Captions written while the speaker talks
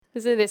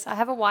Listen to this. I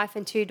have a wife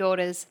and 2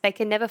 daughters. They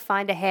can never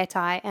find a hair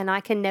tie and I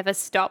can never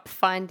stop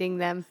finding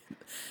them.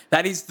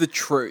 That is the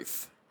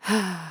truth.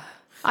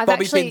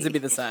 Bobby pins would be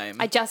the same.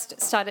 I just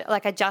started,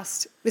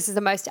 this is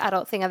the most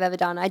adult thing I've ever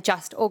done. I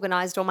just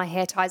organised all my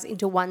hair ties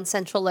into one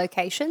central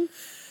location.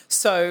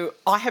 So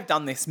I have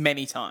done this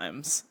many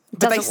times,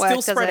 but they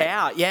still spread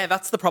out. Yeah,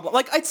 that's the problem.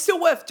 Like, it's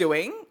still worth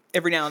doing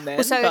every now and then.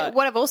 Well, so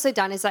what I've also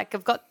done is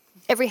I've got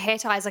every hair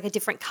tie is like a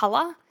different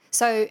colour.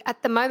 So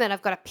at the moment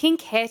I've got a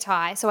pink hair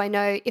tie. So I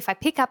know if I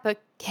pick up a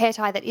hair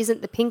tie that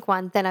isn't the pink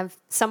one, then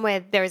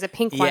there is a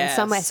pink one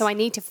somewhere. So I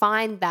need to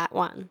find that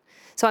one.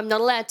 So I'm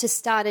not allowed to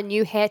start a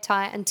new hair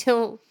tie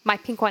until my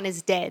pink one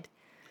is dead.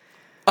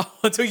 Oh,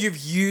 until you've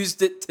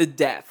used it to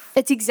death.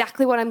 It's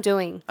exactly what I'm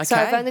doing. Okay. So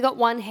I've only got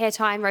one hair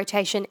tie in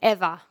rotation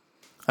ever.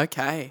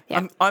 Okay.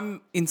 Yeah.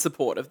 I'm in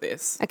support of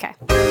this. Okay.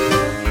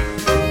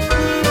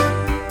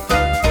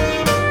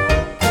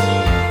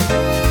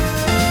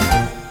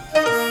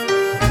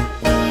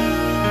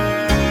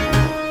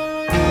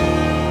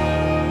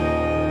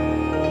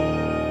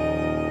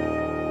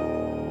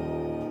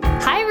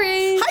 Hi,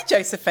 Ruth. Hi,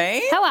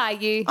 Josephine. How are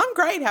you? I'm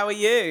great. How are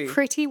you?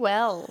 Pretty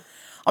well.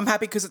 I'm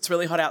happy because it's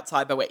really hot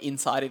outside, but we're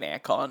inside in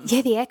aircon.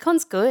 Yeah, the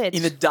aircon's good.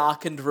 In a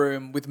darkened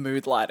room with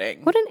mood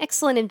lighting. What an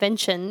excellent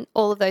invention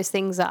all of those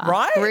things are.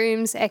 Right?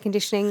 Rooms, air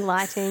conditioning,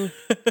 lighting.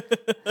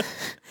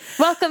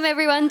 Welcome,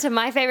 everyone, to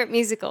My Favourite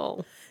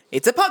Musical.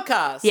 It's a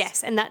podcast.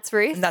 Yes, and that's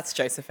Ruth. And that's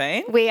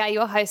Josephine. We are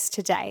your hosts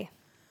today.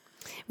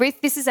 Ruth,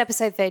 this is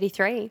episode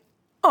 33.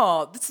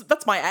 Oh,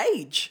 that's my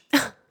age.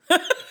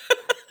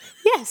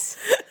 Yes.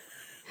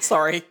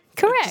 Sorry.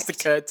 Correct. It just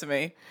occurred to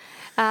me.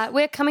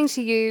 We're coming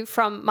to you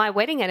from my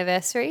wedding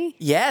anniversary.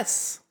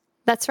 Yes.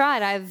 That's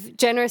right. I've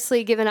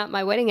generously given up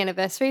my wedding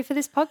anniversary for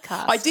this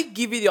podcast. I did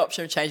give you the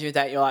option of changing the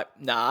date. You're like,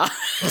 nah.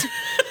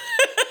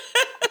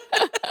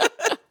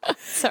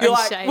 Sorry, You're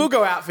like, Shane. we'll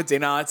go out for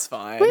dinner. It's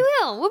fine. We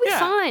will. We'll be Yeah.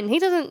 fine. He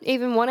doesn't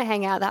even want to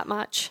hang out that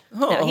much.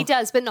 No, Oh. he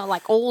does, but not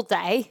like all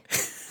day.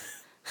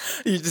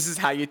 This is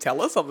how you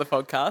tell us on the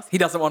podcast. He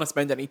doesn't want to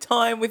spend any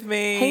time with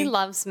me. He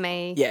loves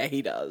me. Yeah,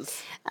 he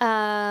does.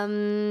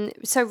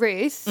 So,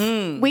 Ruth,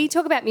 we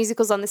talk about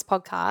musicals on this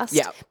podcast.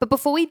 Yeah. But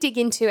before we dig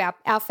into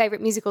our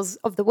favourite musicals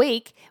of the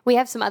week, we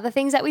have some other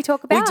things that we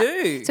talk about.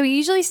 do. So we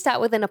usually start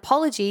with an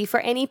apology for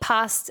any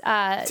past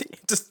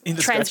Just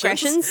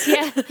indiscretions. transgressions.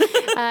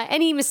 Yeah.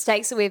 Any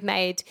mistakes that we've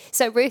made.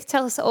 So, Ruth,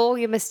 tell us all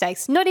your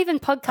mistakes. Not even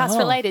podcast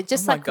related,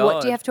 just my like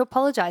what do you God. have to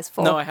apologise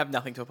for? No, I have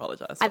nothing to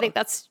apologise for. I think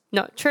that's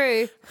not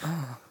true.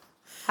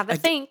 Have a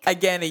think.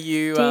 Again, are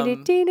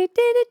you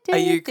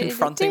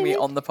confronting me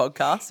on the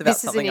podcast about This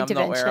is something an I'm not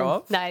intervention. aware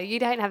of? No, you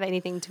don't have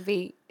anything to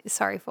be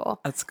sorry for.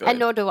 That's good. And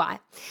nor do I.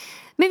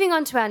 Moving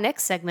on to our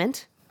next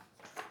segment.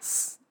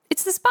 It's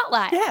the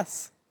spotlight.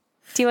 Yes.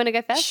 Do you want to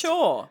go first?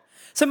 Sure.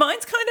 So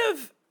mine's kind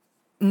of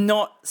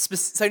not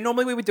specific. So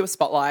normally we would do a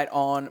spotlight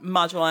on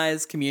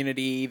marginalised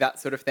community,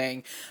 that sort of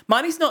thing.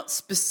 Mine is not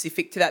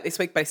specific to that this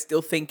week, but I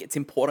still think it's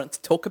important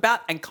to talk about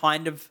and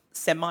kind of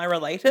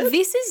semi-related.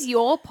 This is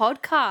your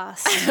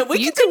podcast. We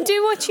You can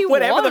do what you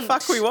want. whatever the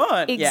fuck we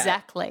want. Yeah.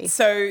 Exactly.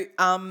 So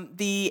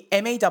the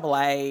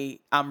MEAA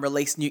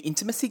released new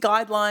intimacy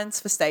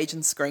guidelines for stage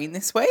and screen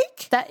this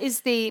week. That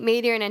is the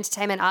Media and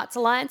Entertainment Arts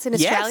Alliance in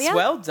Australia. Yes,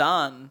 well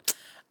done.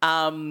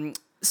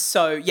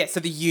 So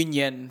the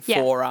union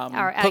for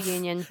our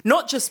union.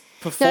 not just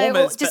performers,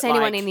 No, just but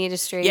anyone like, in the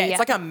industry. Yeah, it's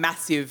like a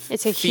massive.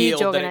 It's a huge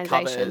field that it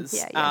organisation.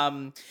 covers.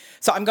 Yeah.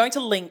 So I'm going to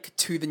link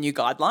to the new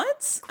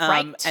guidelines.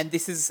 Great. And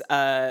this is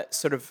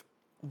sort of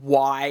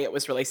why it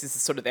was released. This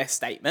is sort of their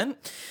statement.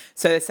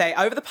 So they say,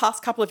 over the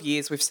past couple of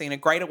years, we've seen a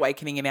great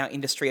awakening in our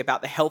industry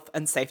about the health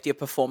and safety of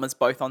performers,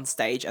 both on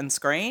stage and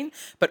screen,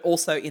 but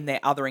also in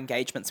their other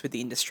engagements with the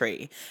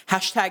industry.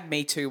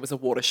 #MeToo was a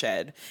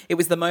watershed. It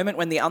was the moment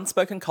when the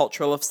unspoken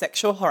culture of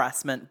sexual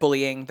harassment,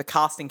 bullying, the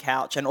casting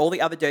couch, and all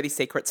the other dirty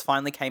secrets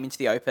finally came into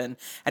the open,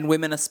 and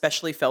women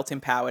especially felt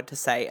empowered to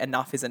say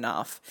enough is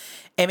enough.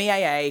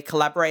 MEAA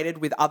collaborated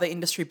with other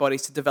industry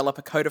bodies to develop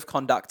a code of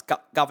conduct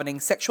governing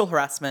sexual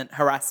harassment,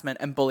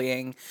 and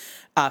bullying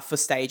for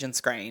stage and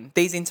screen.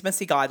 These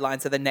intimacy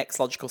guidelines are the next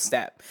logical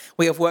step.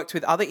 We have worked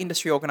with other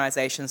industry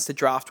organisations to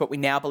draft what we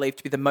now believe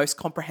to be the most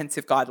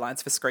comprehensive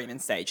guidelines for screen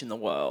and stage in the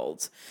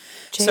world.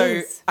 Jeez.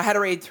 So I had to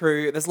read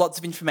through, there's lots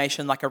of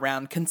information like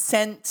around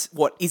consent,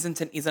 what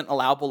isn't and isn't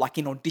allowable, like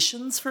in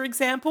auditions, for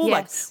example,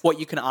 Yes. like what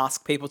you can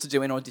ask people to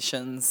do in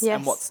auditions Yes.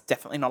 and what's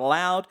definitely not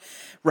allowed.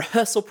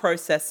 Rehearsal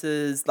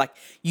processes, like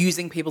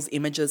using people's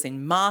images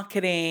in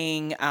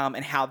marketing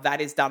and how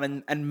that is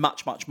done and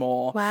much, much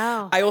more.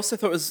 Wow. I also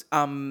thought it was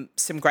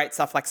some great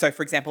stuff. Like, so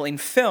for example, in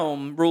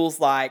film, rules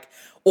like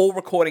all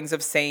recordings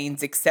of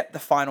scenes except the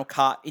final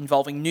cut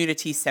involving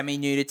nudity,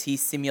 semi-nudity,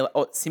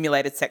 or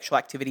simulated sexual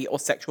activity or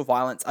sexual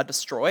violence are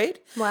destroyed.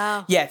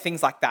 Wow. Yeah,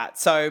 things like that.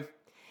 So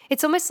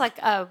It's almost like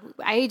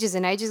ages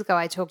and ages ago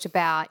I talked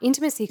about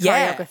intimacy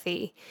Yeah.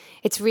 choreography.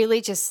 It's really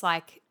just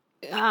like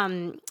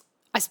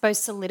I suppose,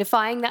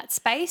 solidifying that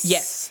space.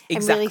 Yes,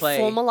 And really exactly.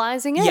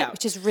 formalizing it, Yeah.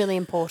 which is really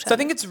important. So I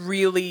think it's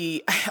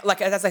really,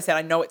 like, as I said,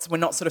 I know we're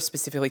not sort of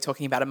specifically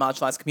talking about a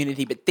marginalised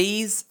community, but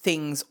these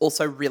things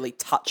also really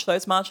touch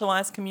those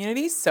marginalised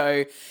communities.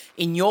 So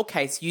in your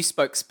case, you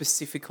spoke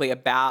specifically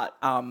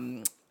about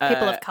people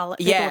of colour.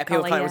 people of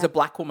colour. It was a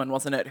black woman,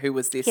 wasn't it, who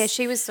was this? Yeah,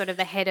 she was sort of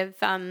the head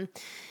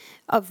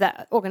of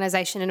that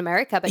organisation in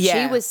America, but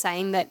Yeah. she was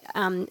saying that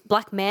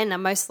black men are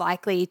most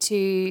likely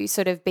to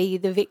sort of be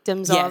the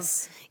victims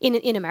Yes. of,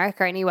 in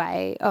America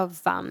anyway,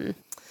 of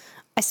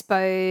I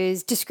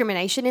suppose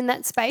discrimination in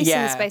that space, in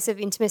Yeah. the space of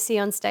intimacy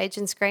on stage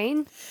and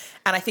screen.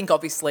 And I think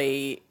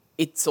obviously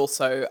it's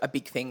also a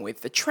big thing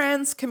with the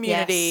trans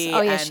community. Yes.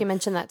 Oh yeah, and, she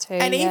mentioned that too.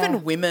 and yeah.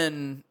 even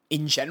women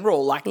in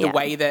general, like the Yeah.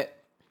 way that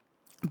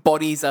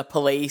bodies are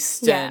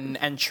policed Yeah.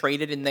 and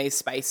treated in these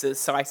spaces.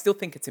 So I still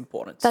think it's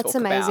important to That's talk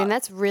amazing. about.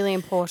 That's really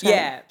important.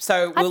 Yeah,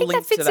 so I we'll think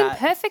link that fits to in that.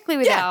 perfectly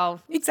with Yeah, our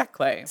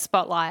exactly.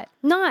 spotlight.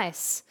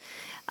 Nice.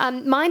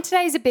 Mine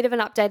today is a bit of an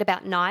update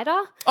about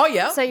NIDA. Oh,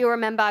 yeah. So you'll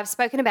remember I've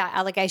spoken about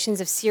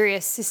allegations of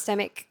serious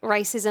systemic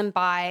racism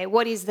by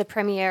what is the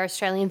premier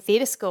Australian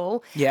theatre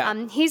school. Yeah.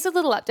 Here's a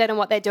little update on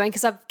what they're doing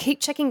because I keep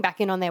checking back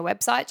in on their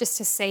website just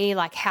to see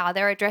like how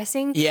they're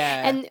addressing.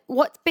 Yeah. And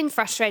what's been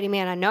frustrating me,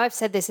 and I know I've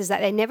said this, is that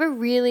they've never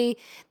really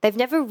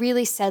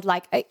said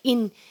like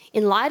in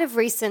light of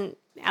recent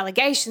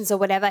allegations or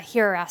whatever,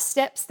 here are our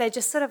steps. They're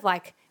just sort of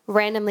like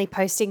randomly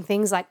posting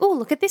things like, oh,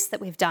 look at this that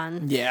we've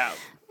done. Yeah.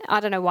 I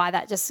don't know why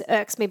that just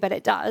irks me, but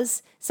it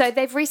does. So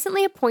they've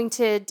recently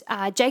appointed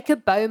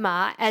Jacob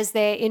Boehmer as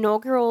their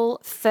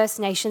inaugural First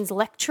Nations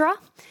lecturer.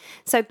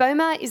 So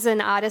Boehmer is an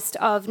artist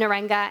of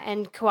Narangga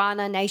and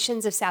Kaurna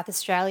nations of South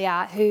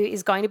Australia who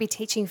is going to be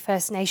teaching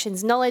First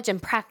Nations knowledge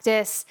and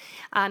practice,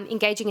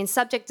 engaging in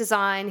subject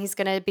design. He's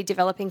going to be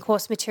developing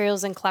course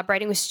materials and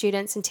collaborating with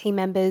students and team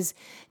members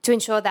to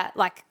ensure that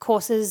like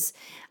courses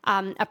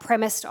are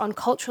premised on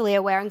culturally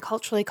aware and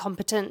culturally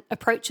competent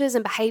approaches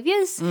and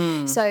behaviours.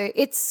 So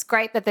it's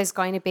great that there's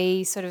going to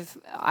be sort of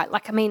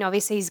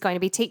obviously he's going to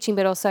be teaching,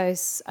 but also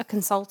a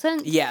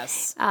consultant.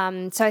 Yes.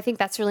 So I think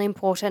that's really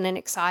important and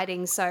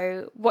exciting.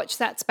 So watch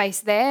that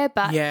space there.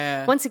 But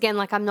Yeah. once again,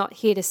 like I'm not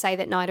here to say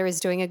that NIDA is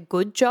doing a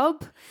good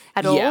job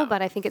at Yeah. all,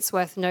 but I think it's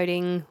worth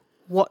noting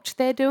what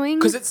they're doing.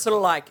 Because it's sort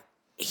of like,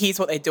 here's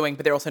what they're doing,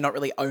 but they're also not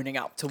really owning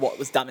up to what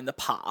was done in the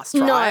past,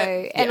 right? No,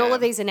 and Yeah. all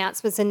of these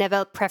announcements are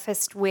never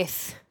prefaced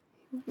with,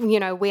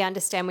 we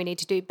understand we need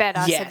to do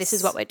better, so this is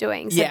Yes. what we're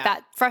doing. So Yeah.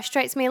 that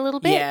frustrates me a little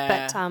bit.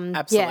 Yeah, but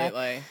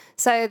absolutely. Yeah.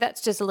 So that's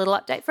just a little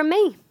update from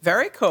me.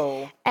 Very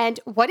cool. And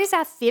what is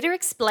our Theatre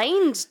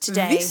Explained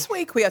today? This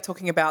week we are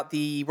talking about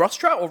the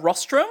rostra or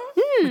rostrum,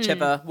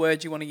 whichever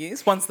word you want to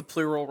use. One's the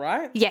plural,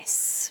 right?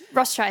 Yes,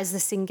 rostra is the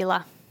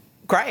singular.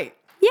 Great.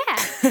 Yeah.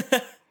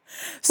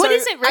 So, What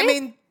is it, Ruth? I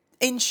mean,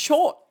 in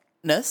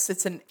shortness,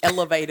 it's an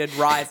elevated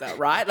riser,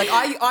 right? Like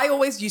I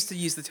always used to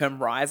use the term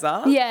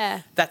riser.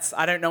 Yeah.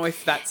 I don't know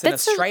if that's an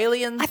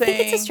Australian I thing. think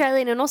it's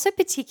Australian and also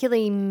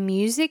particularly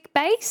music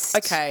based.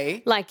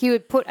 Okay. Like you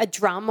would put a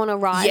drum on a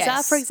riser,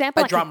 Yes, for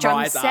example, a like drum a drum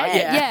riser. set.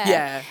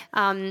 Yeah.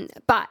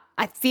 But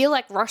I feel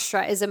like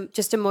rostra is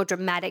just a more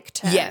dramatic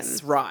term.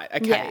 Yes, right.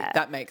 Okay, Yeah.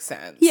 that makes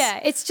sense. Yeah,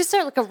 it's just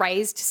like a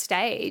raised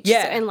stage.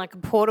 Yeah. And like a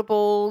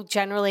portable,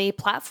 generally,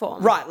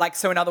 platform. Right, like,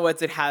 so in other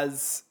words, it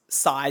has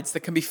sides that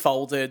can be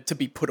folded to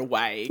be put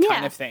away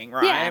kind Yeah. of thing,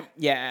 right? Yeah.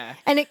 Yeah.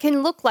 And it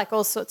can look like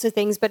all sorts of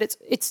things, but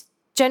it's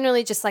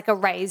generally just like a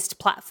raised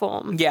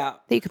platform Yeah.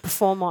 that you could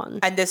perform on.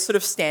 And there's sort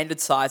of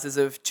standard sizes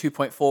of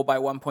 2.4 by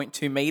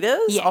 1.2 meters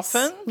Yes.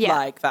 often. Yeah.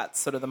 Like, that's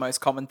sort of the most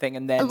common thing.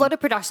 And then A lot of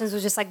productions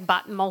will just like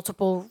butt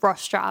multiple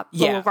rostrum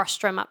Yeah. or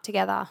rostrum up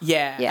together.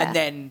 yeah. Yeah. And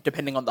then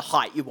depending on the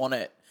height, you want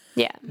it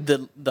Yeah.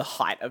 the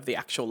height of the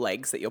actual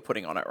legs that you're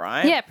putting on it,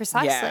 right? Yeah,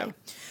 precisely.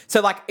 So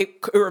like it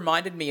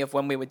reminded me of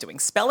when we were doing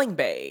Spelling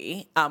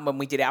Bee, when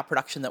we did our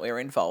production that we were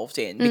involved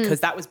in, because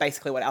that was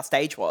basically what our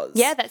stage was.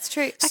 Yeah, that's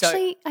true. So-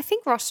 Actually, I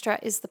think rostra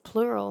is the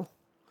plural.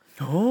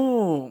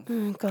 Oh.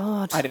 Oh,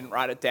 God. I didn't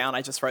write it down.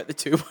 I just wrote the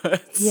two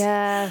words.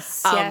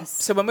 Yes, yes.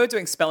 So when we were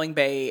doing Spelling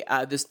Bee,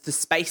 the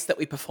space that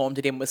we performed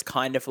it in was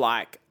kind of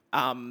like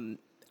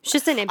It's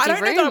just an empty I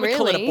don't room, know that I would really.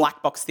 call it a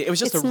black box theatre. It was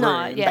just It's a room,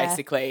 not, yeah.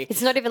 basically.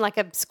 It's not even like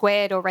a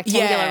squared or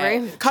rectangular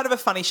room. Kind of a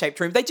funny shaped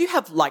room. They do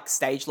have like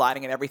stage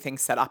lighting and everything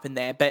set up in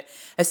there, but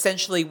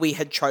essentially we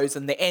had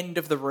chosen the end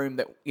of the room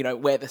that,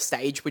 where the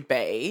stage would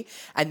be,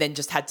 and then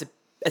just had to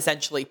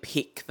essentially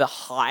pick the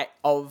height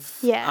of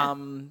Yeah.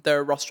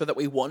 the rostra that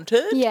we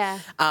wanted. Yeah.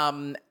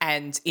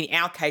 And in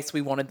our case,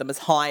 we wanted them as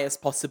high as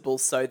possible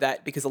so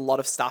that because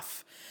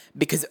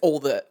all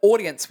the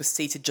audience was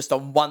seated just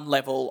on one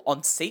level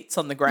on seats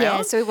on the ground.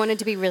 Yeah, so we wanted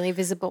to be really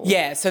visible.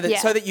 Yeah, so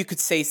that you could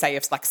see, say,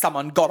 if like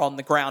someone got on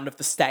the ground of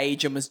the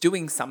stage and was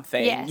doing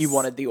something, Yes. you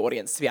wanted the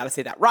audience to be able to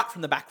see that right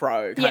from the back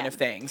row kind Yeah. of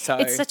thing. So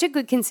It's such a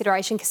good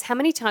consideration because how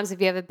many times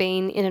have you ever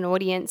been in an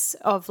audience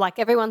of like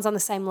everyone's on the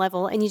same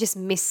level and you just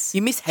miss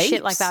you miss heaps.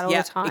 shit like that all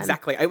Yeah, the time?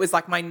 Exactly. It was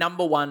like my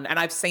number one, and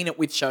I've seen it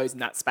with shows in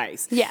that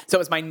space. Yeah. So it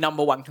was my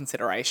number one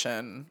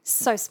consideration.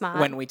 So smart.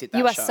 When we did that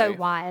You are show. so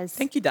wise.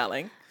 Thank you,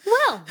 darling.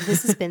 Well,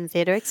 this has been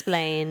Theatre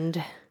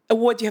Explained.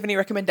 What, do you have any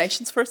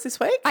recommendations for us this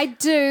week? I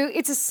do.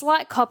 It's a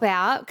slight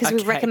cop-out because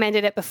we've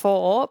recommended it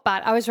before,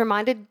 but I was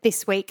reminded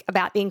this week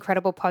about the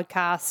incredible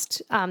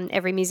podcast,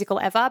 Every Musical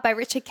Ever by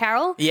Richard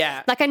Carroll.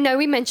 Yeah. Like, I know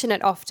we mention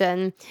it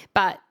often,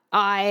 but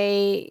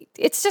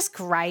it's just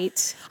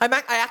great. I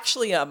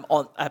actually am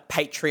on a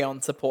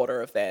Patreon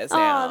supporter of theirs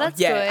now. Oh, that's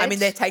good. good. I mean,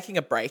 they're taking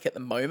a break at the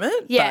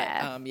moment.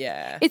 Yeah. But,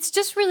 yeah. It's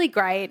just really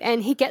great,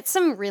 and he gets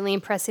some really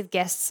impressive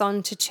guests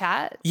on to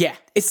chat. Yeah.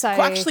 It's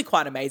actually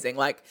quite amazing.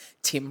 Like,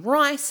 Tim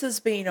Rice has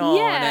been on.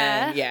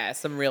 Yeah. And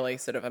some really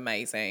sort of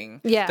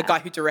amazing. Yeah. The guy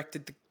who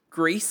directed the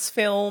Grease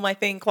film, I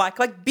think,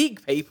 like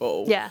big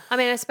people. Yeah. I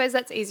mean, I suppose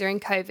that's easier in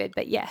COVID,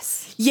 but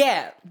yes.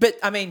 Yeah. But,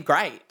 I mean,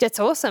 great. That's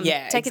awesome.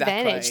 Yeah, Take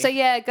advantage. So,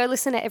 yeah, go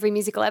listen to Every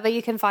Musical Ever.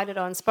 You can find it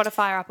on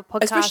Spotify or Apple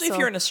Podcasts. Especially if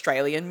you're an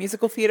Australian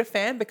musical theatre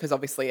fan, because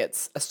obviously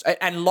it's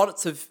and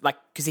lots of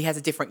because he has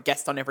a different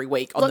guest on every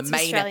week on lots the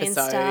main of Australian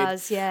episode.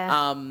 Stars,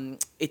 yeah.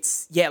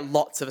 It's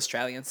lots of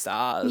Australian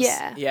stars.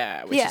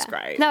 Yeah. Which is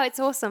great. No, it's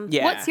awesome.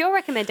 Yeah. What's your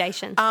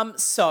recommendation?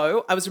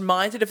 So I was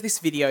reminded of this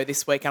video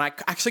this week, and I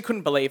actually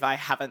couldn't believe I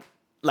haven't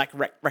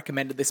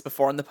recommended this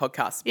before on the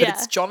podcast. But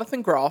it's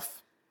Jonathan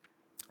Groff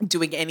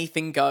doing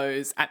Anything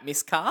Goes at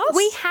Miscast.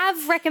 We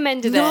have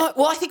recommended it.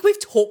 Well, I think we've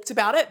talked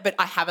about it, but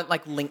I haven't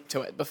linked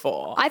to it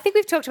before. I think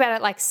we've talked about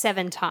it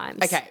 7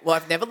 times. Okay, well,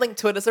 I've never linked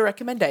to it as a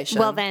recommendation.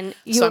 Well, then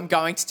so I'm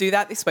going to do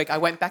that this week. I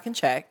went back and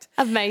checked.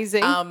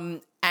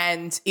 Amazing.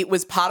 And it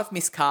was part of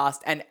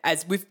Miscast. And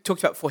as we've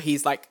talked about before,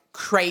 he's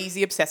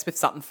crazy obsessed with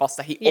Sutton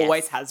Foster. He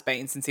always has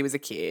been since he was a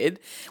kid.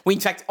 In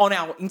fact, on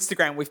our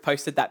Instagram, we've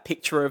posted that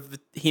picture of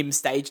him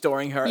stage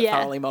dooring her at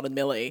Thoroughly Modern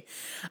Millie,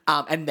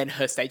 and then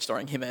her stage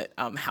dooring him at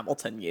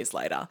Hamilton years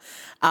later.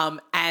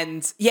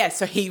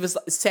 So he was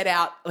set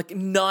out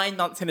 9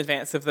 months in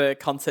advance of the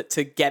concert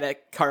to get a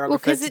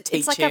choreographer to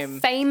teach it's him. A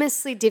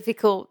famously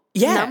difficult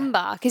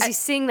number because you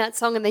sing that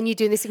song and then you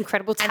do this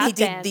incredible tap and he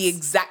dance. did the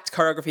exact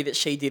choreography that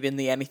she did in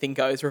the Anything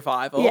Goes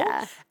revival.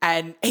 Yeah.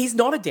 And he's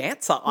not a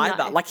dancer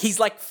either. No. He's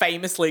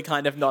famously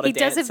kind of not a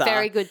dancer. He does a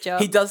very good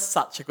job. He does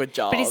such a good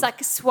job. But he's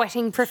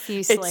sweating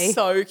profusely. It's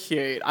so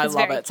cute. I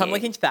love it. So I'm cute.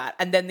 looking to that.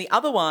 And then the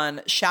other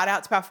one, shout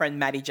out to our friend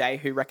Maddie J,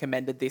 who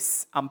recommended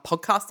this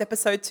podcast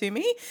episode to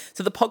me.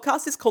 So the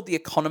podcast is called The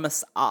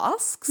Economist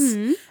Asks.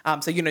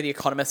 Mm-hmm. So The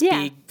Economist,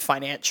 big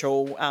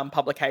financial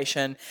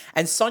publication.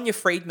 And Sonia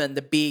Friedman,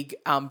 the big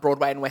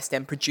Broadway and West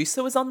End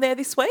producer, was on there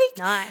this week.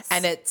 Nice.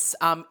 And it's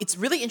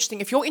really interesting.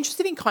 If you're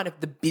interested in kind of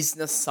the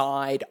business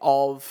side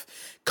of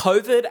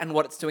COVID and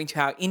what it's doing to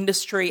our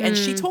industry, and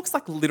she talks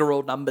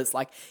literal numbers,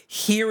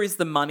 here is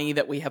the money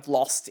that we have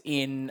lost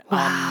in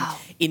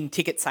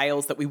ticket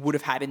sales that we would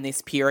have had in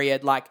this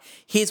period.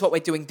 Here's what we're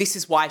doing. This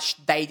is why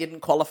they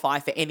didn't qualify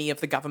for any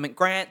of the government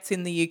grants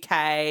in the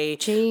UK.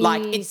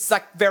 Jeez. It's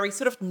very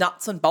sort of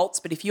nuts and bolts,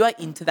 but if you are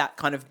into that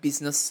kind of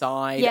business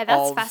side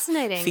that's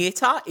fascinating.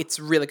 Theatre, it's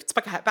really good. It's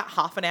about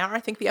half an hour, I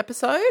think, the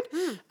episode.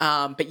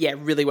 But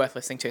really worth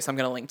listening to. So I'm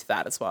going to link to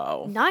that as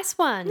well. Nice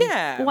one.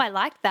 Yeah. Oh, I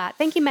like that.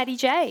 Thank you, Maddie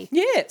J.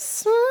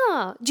 Yes.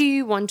 Oh, do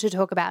you want to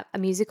talk about a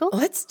musical?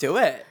 Let's do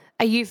it.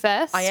 Are you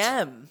first? I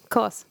am. Of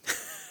course.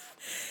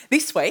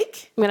 This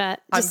week, I'm going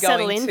to just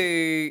settle in.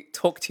 to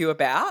talk to you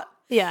about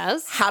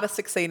Yes. how to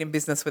succeed in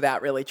business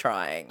without really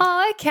trying.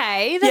 Oh,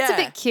 okay. That's a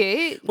Yeah. bit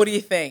cute. What do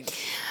you think?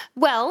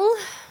 Well,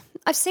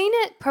 I've seen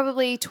it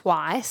probably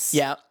twice.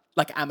 Yeah.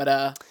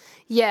 Amateur.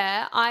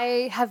 Yeah,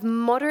 I have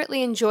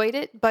moderately enjoyed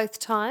it both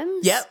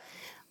times. Yep.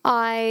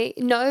 I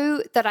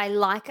know that I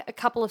like a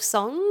couple of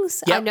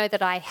songs. I Yep. know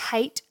that I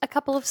hate a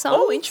couple of songs.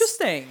 Oh,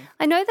 interesting.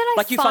 I know that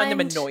I You find them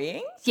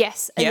annoying?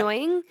 Yes, Yep.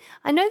 annoying.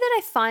 I know that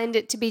I find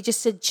it to be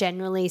just a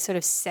generally sort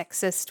of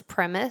sexist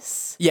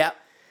premise. Yeah.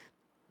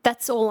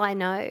 That's all I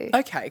know.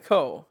 Okay,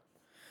 cool.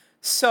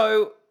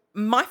 So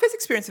my first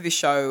experience of this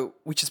show,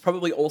 which is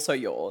probably also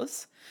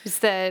yours, It's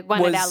the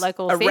one was at our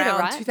local around theatre,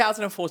 right?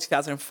 2004,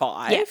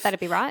 2005. Yeah, that'd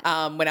be right.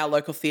 When our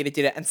local theatre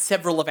did it, and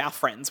several of our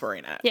friends were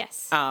in it.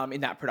 Yes. In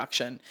that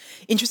production.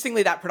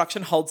 Interestingly, that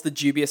production holds the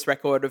dubious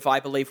record of, I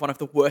believe, one of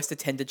the worst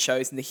attended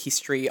shows in the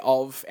history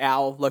of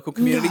our local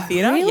community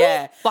theatre. really?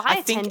 Yeah. Well,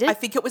 I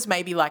think it was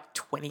maybe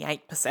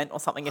 28% or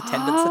something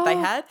attendance that they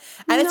had.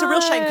 And it's a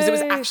real shame because it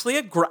was actually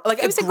a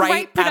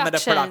great amateur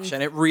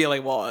production. It really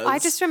was. I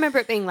just remember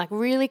it being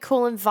really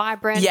cool and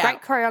vibrant, Yeah.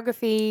 great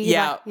choreography.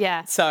 Yeah.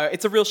 Yeah. So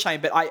it's a real shame,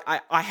 but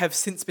I have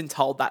since been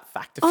told that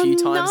fact a few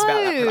times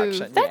about that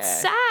production.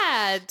 That's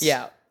sad.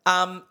 Yeah.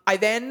 I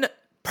then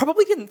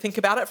probably didn't think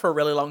about it for a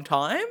really long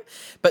time,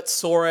 but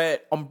saw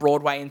it on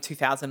Broadway in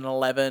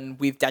 2011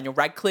 with Daniel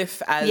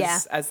Radcliffe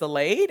as the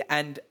lead,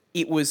 and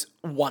it was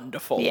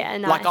wonderful. Yeah,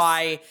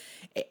 nice.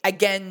 I've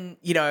been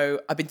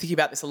thinking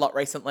about this a lot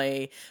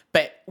recently,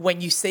 but when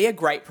you see a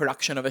great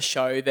production of a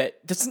show that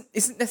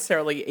isn't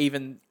necessarily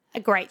even A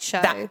great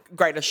show. that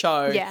great a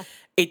show,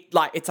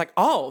 it's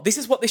oh, this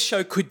is what this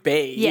show could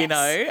be, Yes.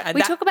 And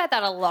we talk about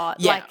that a lot.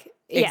 Yeah.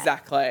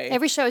 exactly.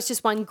 Every show is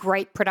just one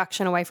great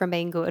production away from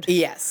being good.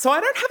 Yes. So I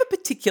don't have a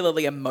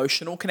particularly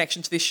emotional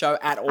connection to this show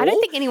at all. I don't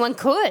think anyone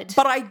could.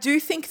 But I do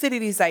think that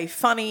it is a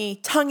funny,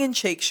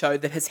 tongue-in-cheek show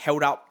that has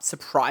held up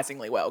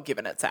surprisingly well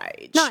given its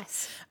age.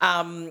 Nice.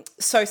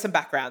 So some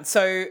background.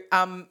 So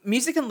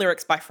music and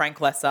lyrics by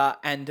Frank Lesser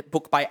and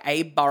book by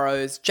Abe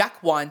Burrows,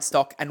 Jack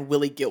Weinstock and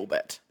Willie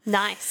Gilbert.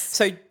 Nice.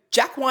 So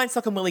Jack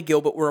Weinstock and Willie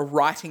Gilbert were a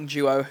writing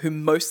duo who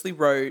mostly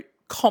wrote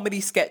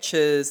comedy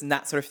sketches and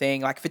that sort of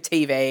thing, like for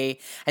TV.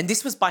 And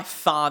this was by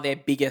far their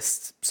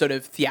biggest sort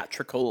of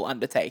theatrical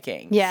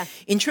undertaking. Yeah.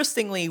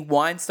 Interestingly,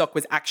 Weinstock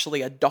was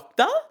actually a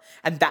doctor,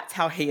 and that's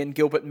how he and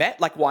Gilbert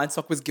met. Like,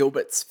 Weinstock was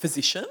Gilbert's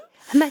physician.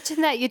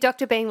 Imagine that, your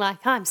doctor being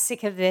like, I'm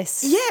sick of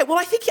this. Yeah, well,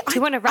 I think Do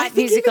you want to write I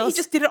think musicals? Even he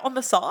just did it on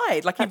the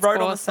side. Like, he That's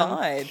wrote awesome. on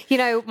the side. You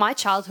know, my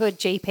childhood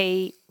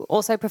GP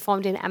also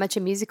performed in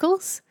amateur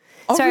musicals.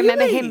 Oh, so I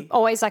remember really? him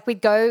always like,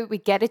 we'd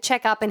get a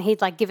checkup and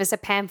he'd like give us a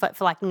pamphlet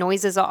for like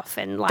noises off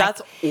and like.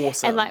 That's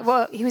awesome. And like,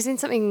 well, he was in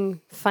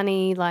something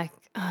funny like,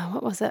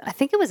 what was it? I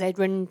think it was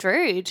Edwin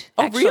Drood.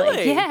 Oh, actually.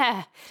 really?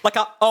 Yeah. Like,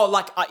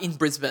 in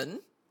Brisbane.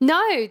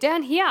 No,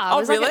 down here. Oh,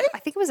 It was like really? I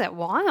think it was at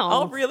Wild.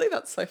 Oh, really?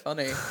 That's so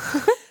funny.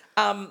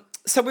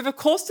 So we've, of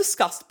course,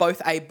 discussed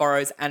both Abe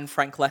Burrows and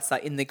Frank Lesser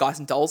in the Guys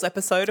and Dolls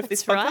episode of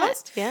this podcast.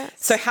 Right, yes.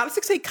 So How to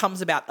Succeed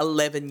comes about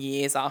 11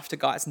 years after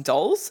Guys and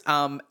Dolls,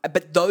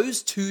 but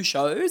those two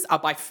shows are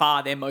by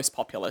far their most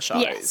popular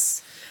shows.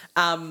 Yes.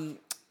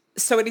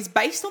 So it is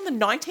based on the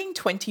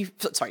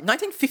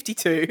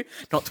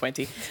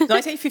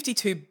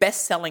 1952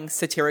 best-selling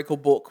satirical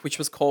book, which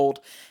was called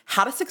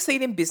How to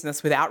Succeed in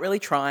Business Without Really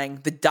Trying,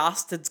 The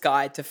Dastard's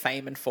Guide to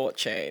Fame and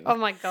Fortune. Oh,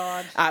 my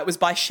God. It was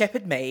by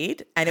Shepard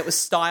Mead, and it was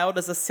styled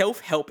as a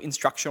self-help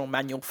instructional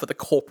manual for the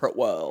corporate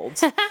world.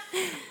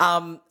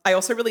 I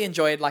also really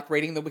enjoyed like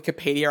reading the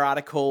Wikipedia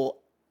article.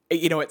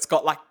 You know, it's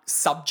got like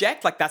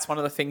subject, like that's one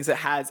of the things it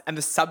has. And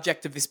the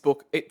subject of this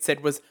book, it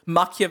said, was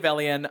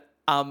Machiavellian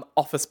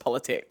office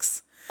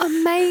politics.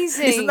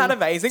 Amazing. Isn't that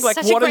amazing? Like,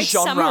 Such what a a great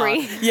genre.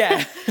 summary.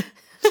 Yeah.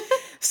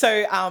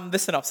 So the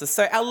synopsis.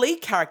 So our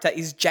lead character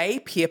is J.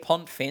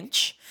 Pierpont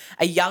Finch,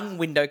 a young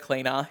window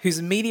cleaner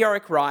whose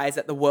meteoric rise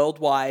at the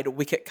worldwide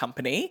Wicket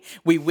Company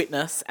we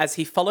witness as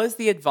he follows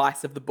the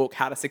advice of the book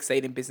How to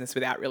Succeed in Business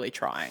Without Really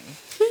Trying.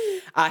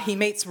 He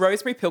meets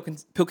Rosemary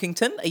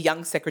Pilkington, a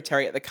young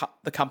secretary at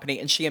the company,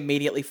 and she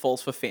immediately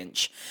falls for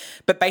Finch.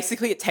 But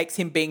basically it takes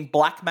him being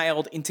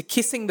blackmailed into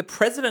kissing the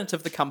president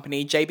of the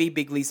company, J.B.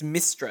 Bigley's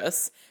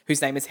mistress,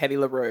 whose name is Hetty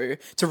LaRue,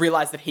 to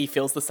realise that he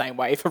feels the same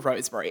way for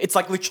Rosemary. It's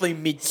like literally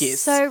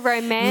mid-kiss. So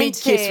romantic.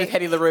 Mid-kiss with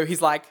Hetty LaRue.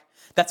 He's like,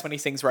 that's when he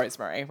sings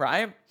Rosemary,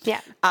 right? Yeah.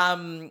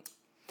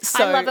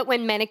 So, I love it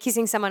when men are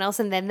kissing someone else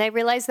and then they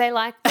realise they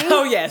like me.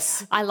 Oh,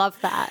 yes. I love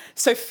that.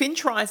 So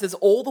Finch rises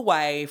all the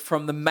way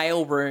from the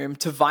mailroom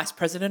to vice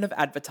president of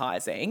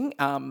advertising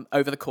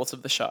over the course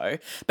of the show.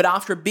 But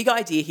after a big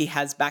idea he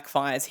has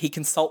backfires, he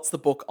consults the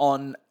book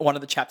on one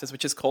of the chapters,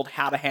 which is called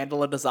How to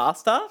Handle a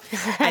Disaster.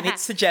 And it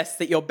suggests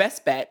that your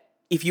best bet,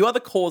 if you are the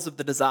cause of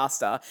the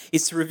disaster,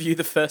 is to review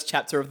the first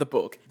chapter of the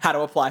book, How to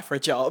Apply for a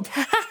Job.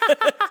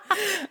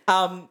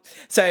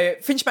 So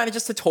Finch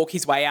manages to talk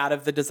his way out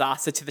of the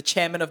disaster to the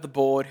chairman of the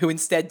board, who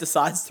instead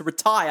decides to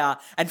retire,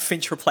 and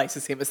Finch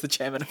replaces him as the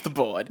chairman of the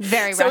board.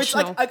 Very so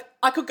rational. It's like,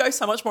 I could go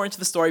so much more into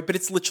the story, but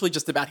it's literally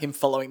just about him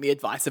following the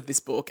advice of this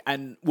book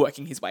and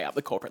working his way up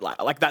the corporate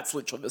ladder. Like, that's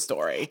literally the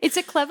story. It's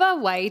a clever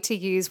way to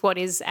use what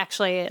is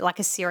actually like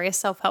a serious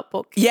self-help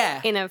book.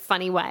 Yeah. In a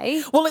funny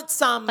way. Well, it's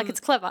Like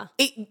it's clever.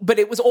 But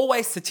it was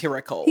always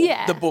satirical.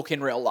 Yeah. The book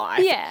in real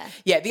life. Yeah.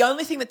 Yeah. The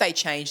only thing that they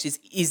changed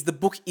is the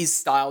book is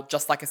styled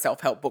just like a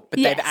self-help book, but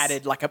Yes. they've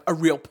added like a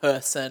real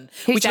person,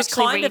 Who's which was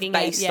actually kind of reading it,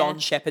 based yeah. on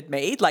Shepard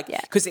Mead. Like,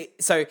 Yeah.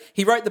 so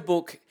he wrote the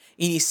book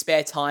in his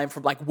spare time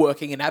from like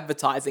working in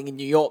advertising in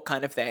New York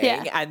kind of thing.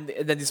 Yeah. And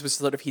then this was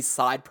sort of his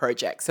side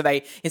project. So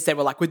they instead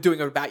were like, we're doing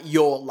it about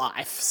your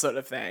life sort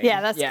of thing.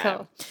 Yeah, that's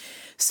cool.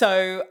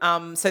 So,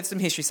 some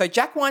history. So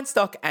Jack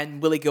Weinstock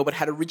and Willie Gilbert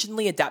had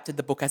originally adapted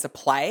the book as a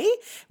play,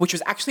 which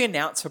was actually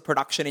announced for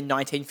production in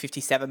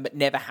 1957, but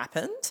never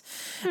happened.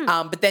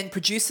 But then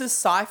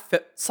producers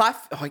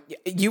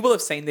you will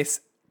have seen this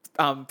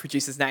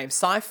producer's name,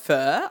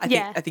 Cy-Fur,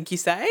 I think you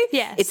say.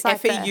 Yeah, It's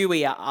Cy-Fur. Feuer.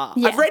 Yeah.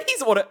 I've read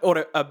his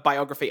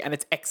autobiography and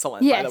it's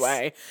excellent, by the Yes.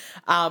 way.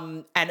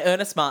 And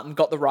Ernest Martin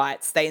got the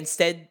rights. They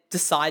instead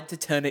decide to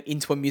turn it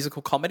into a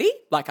musical comedy,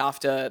 like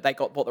after they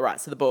bought the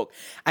rights to the book.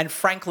 And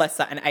Frank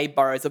Lesser and Abe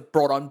Burrows are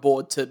brought on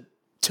board to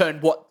turn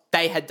what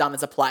they had done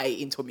as a play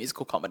into a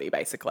musical comedy,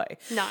 basically.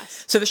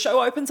 Nice. So the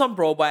show opens on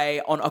Broadway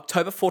on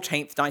October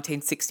 14th,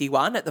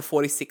 1961 at the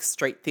 46th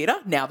Street Theatre,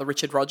 now the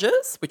Richard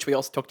Rogers, which we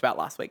also talked about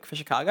last week for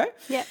Chicago.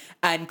 Yep.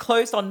 And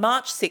closed on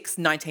March 6th,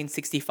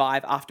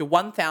 1965 after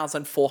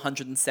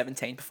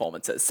 1,417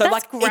 performances. So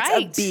That's it's a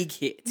great. big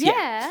hit.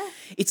 Yeah.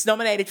 It's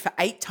nominated for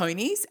 8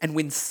 Tonys and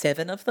wins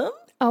 7 of them.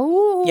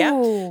 Oh.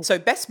 Yeah. So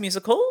Best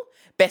Musical,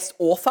 Best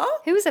Author,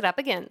 Who was it up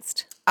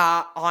against?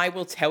 I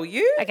will tell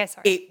you. Okay,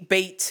 sorry. It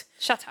beat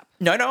Shut up.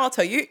 No, I'll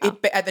tell you. It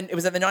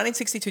was at the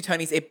 1962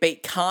 Tonys. It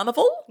beat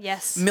Carnival,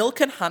 Yes. Milk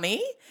and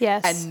Honey,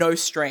 Yes. and No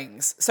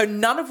Strings. So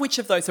none of which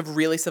of those have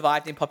really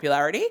survived in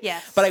popularity.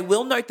 Yes. But I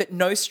will note that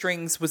No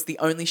Strings was the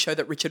only show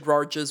that Richard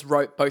Rodgers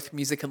wrote both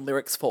music and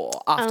lyrics for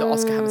after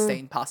Oscar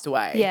Hammerstein passed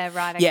away. Yeah,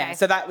 right, okay. Yeah,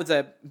 so that was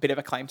a bit of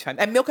a claim to fame.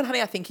 And Milk and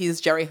Honey, I think,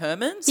 is Jerry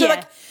Herman. So,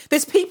 Yeah.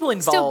 there's people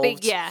involved. Still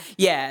big, yeah.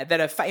 Yeah,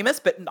 that are famous,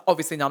 but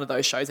obviously none of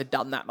those shows are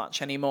done that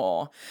much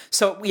anymore.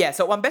 So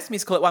it won Best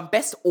Musical, it won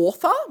Best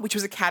Author, which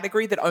was a category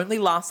that only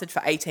lasted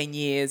for 18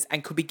 years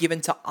and could be given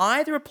to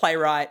either a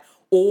playwright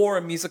or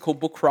a musical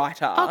book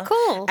writer. Oh,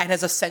 cool. And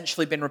has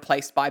essentially been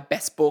replaced by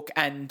Best Book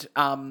and,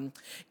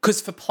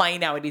 because for play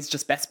now it is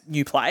just Best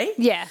New Play.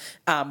 Yeah.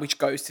 Which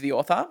goes to the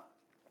author.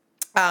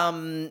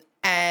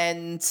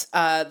 And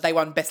they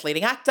won Best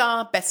Leading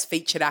Actor, Best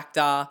Featured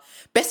Actor,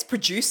 Best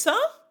Producer,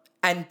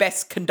 and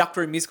Best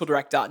Conductor and Musical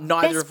Director.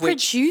 Neither Best of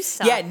which,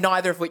 Producer? yeah,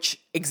 neither of which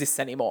exists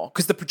anymore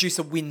because the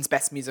producer wins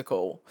Best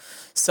Musical.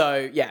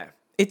 So yeah,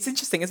 it's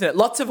interesting, isn't it?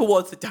 Lots of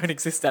awards that don't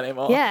exist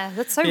anymore. Yeah,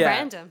 that's so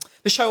random.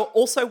 The show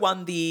also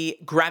won the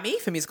Grammy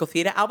for Musical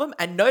Theatre Album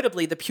and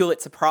notably the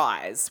Pulitzer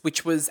Prize,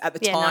 which was at the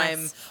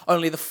time nice.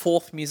 only the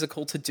fourth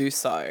musical to do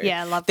so.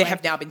 Yeah, lovely. There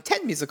have now been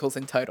 10 musicals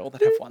in total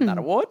that have won that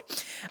award.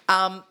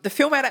 The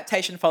film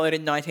adaptation followed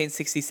in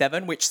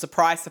 1967, which,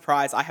 surprise,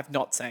 surprise, I have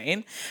not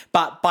seen.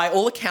 But by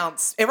all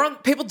accounts,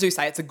 people do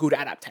say it's a good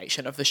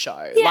adaptation of the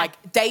show. Yeah.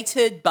 Like,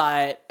 dated,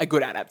 but a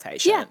good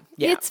adaptation.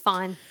 Yeah, it's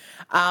fine.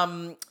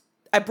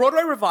 A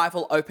Broadway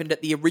revival opened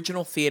at the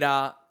original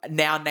theatre,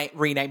 now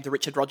renamed the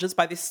Richard Rodgers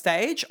by this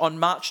stage, on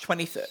March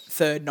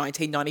 23rd,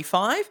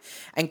 1995,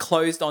 and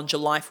closed on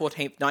July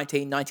 14th,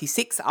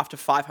 1996, after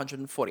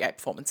 548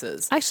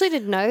 performances. I actually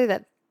didn't know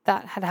that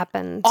had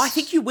happened. I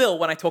think you will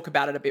when I talk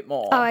about it a bit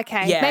more. Oh,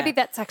 okay. Yeah. Maybe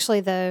that's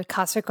actually the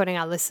cast recording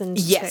I listened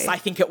to. Yes, I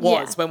think it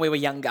was Yeah. when we were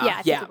younger. Yeah,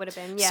 I think it would have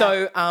been, yeah.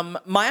 So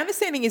my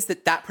understanding is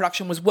that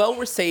production was well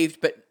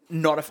received, but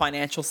not a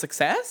financial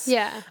success.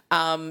 Yeah.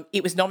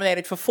 It was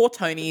nominated for 4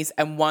 Tonys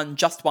and won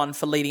just one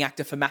for leading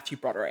actor for Matthew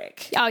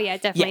Broderick. Oh, yeah,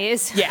 it definitely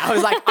is. Yeah, I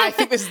was like, I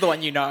think this is the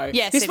one you know.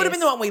 Yes, this it would have been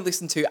is. the one we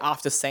listened to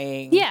after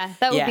seeing. Yeah,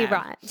 that would be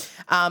right.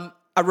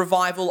 A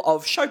revival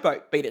of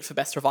Showboat beat it for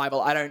Best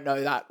Revival. I don't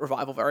know that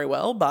revival very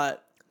well,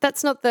 but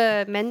That's not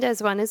the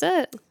Mendes one, is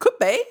it? could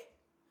be.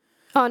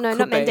 Oh, no,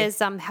 not be. Mendes.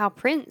 Hal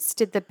Prince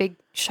did the big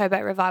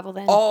Showboat revival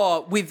then.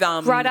 Oh, with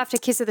Right after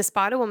Kiss of the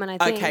Spider Woman, I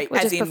think. okay, or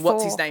as just in before.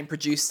 what's his name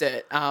produced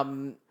it?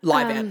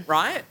 Livent,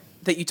 right?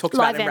 That you talked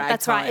Live about in Ent, Ragtime.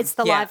 that's right. It's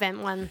the Yeah. Live Ent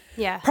one.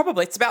 Yeah.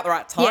 Probably, it's about the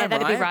right time, Yeah,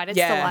 that'd be right. It's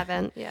Yeah. the Live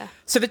Ent. Yeah.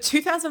 So the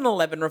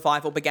 2011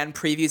 revival began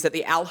previews at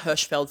the Al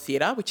Hirschfeld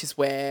Theatre, which is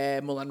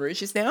where Moulin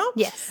Rouge is now.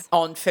 Yes.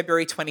 On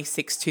February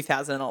 26,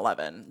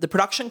 2011. The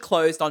production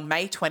closed on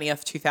May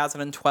 20th,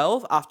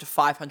 2012 after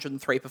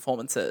 503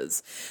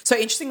 performances. So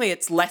interestingly,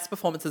 it's less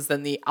performances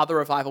than the other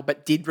revival,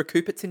 but did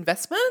recoup its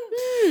investment.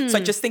 So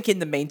I just think in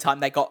the meantime,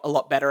 they got a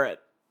lot better at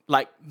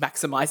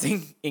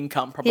maximizing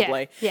income,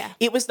 probably. Yeah.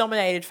 It was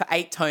nominated for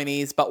 8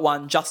 Tonys, but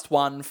won just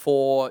one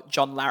for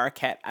John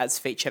Larroquette as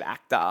featured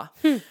actor.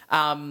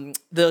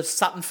 The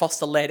Sutton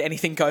Foster-led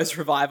Anything Goes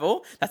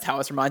revival, that's how I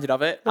was reminded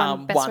of it,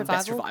 Won Best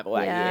Best Revival? Revival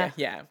that year.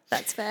 Yeah.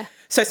 That's fair.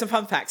 So some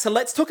fun facts. So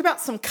let's talk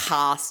about some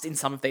cast in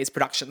some of these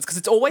productions because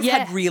it's always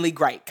had Yeah. really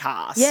great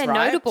casts. Yeah,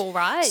 right? notable,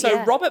 right? So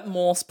Yeah. Robert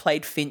Morse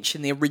played Finch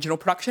in the original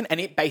production and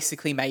it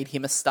basically made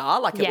him a star.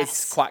 Like it was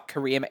Yes. quite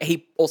career.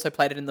 He also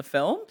played it in the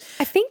film.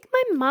 I think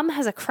my mum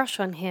has a crush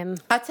on him.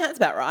 That sounds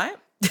about right.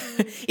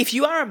 If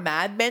you are a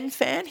Mad Men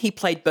fan, he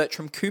played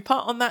Bertram Cooper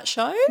on that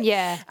show.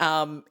 Yeah.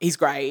 He's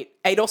great.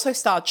 It also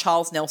starred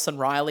Charles Nelson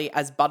Riley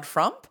as Bud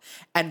Frump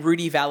and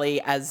Rudy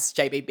Valley as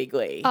JB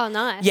Bigley. Oh,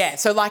 nice. Yeah,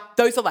 so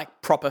those are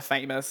proper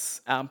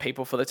famous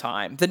people for the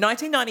time. The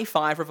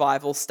 1995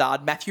 revival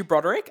starred Matthew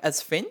Broderick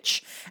as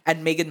Finch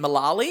and Megan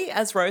Mullally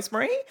as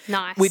Rosemary.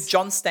 Nice. With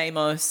John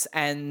Stamos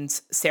and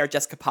Sarah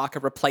Jessica Parker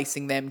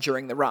replacing them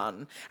during the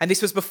run. And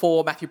this was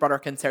before Matthew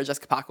Broderick and Sarah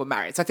Jessica Parker were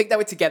married. So I think they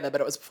were together,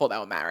 but it was before they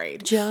were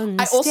married. John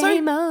I also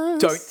Stamos.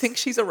 don't think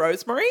she's a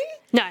Rosemary.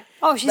 No.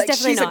 Oh, she's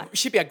definitely not.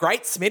 She'd be a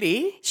great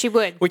Smitty. She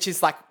would. Which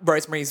is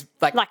Rosemary's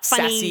Like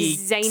sassy funny,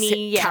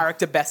 zany, yeah.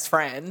 character best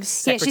friend. Yeah,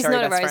 she's secretary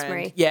not a best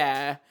Rosemary. friend.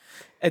 Yeah.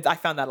 I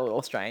found that a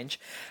little strange.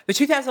 The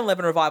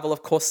 2011 revival,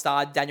 of course,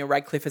 starred Daniel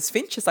Radcliffe as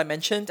Finch, as I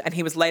mentioned, and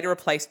he was later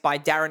replaced by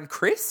Darren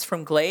Criss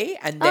from Glee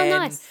and then,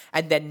 nice.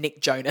 and then Nick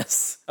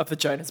Jonas of the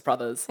Jonas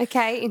Brothers.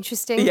 Okay,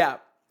 interesting. Yeah.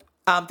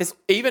 There's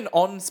even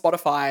on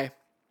Spotify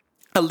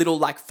a little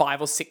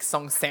 5 or 6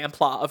 song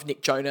sampler of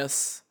Nick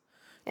Jonas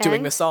doing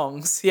And? the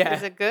songs. Yeah.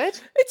 Is it good?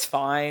 It's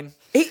fine.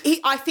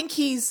 I think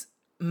he's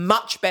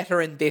much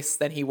better in this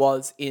than he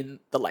was in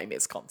the Les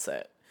Mis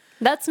concert.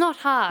 That's not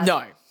hard.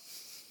 No.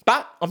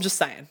 But I'm just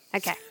saying.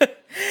 Okay.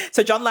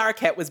 So John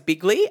Larroquette was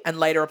Bigley and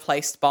later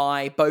replaced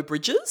by Beau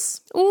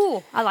Bridges.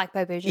 Ooh, I like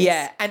Beau Bridges.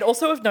 Yeah. And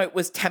also of note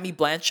was Tammy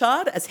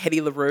Blanchard as Hetty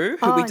LaRue,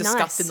 who we discussed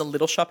nice. in the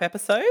Little Shop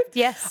episode.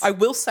 Yes. I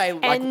will say,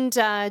 And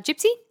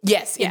Gypsy?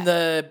 yes, Yeah. in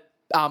the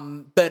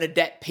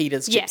Bernadette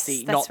Peters Yes,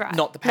 gypsy, that's right.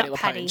 not the Patty Not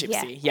LuPone Patty,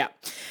 gypsy. Yeah.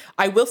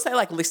 I will say,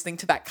 like, listening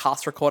to that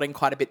cast recording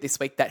quite a bit this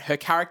week, that her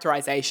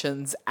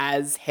characterizations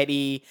as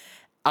Hetty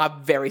are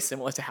very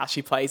similar to how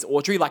she plays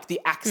Audrey. Like,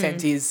 the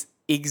accent is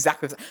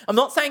exactly the same. I'm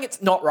not saying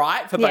it's not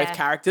right for both Yeah.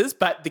 characters,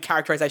 but the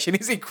characterization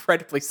is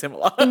incredibly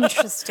similar.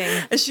 Interesting.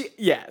 And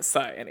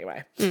so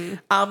anyway.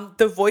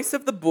 The voice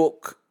of the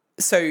book,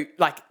 so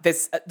like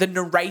there's the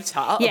narrator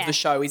of Yeah. the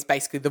show is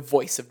basically the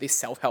voice of this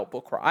self-help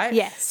book, right?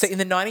 Yes. So in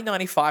the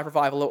 1995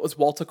 revival, it was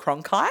Walter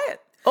Cronkite.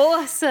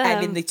 Awesome.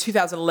 And in the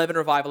 2011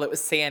 revival, it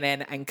was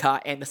CNN anchor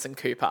Anderson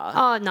Cooper.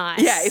 Oh,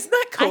 nice. Yeah, isn't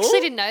that cool? I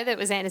actually didn't know that it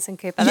was Anderson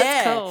Cooper.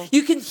 That's cool.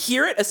 You can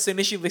hear it as soon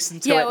as you listen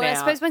to Yeah, it well, now. I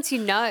suppose once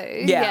you know.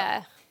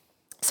 Yeah.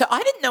 So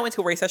I didn't know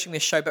until researching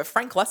this show, but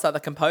Frank Lesser,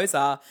 the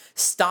composer,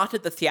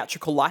 started the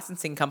theatrical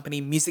licensing company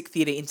Music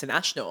Theatre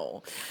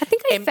International. I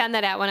think I found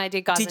that out when I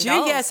did Guys Did and you?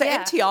 Dolls. Yeah. So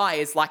MTI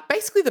is like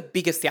basically the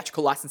biggest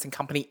theatrical licensing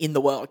company in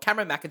the world.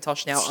 Cameron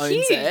McIntosh now owns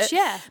huge, it.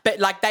 yeah. But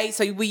like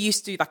so we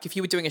used to, like, if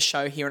you were doing a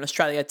show here in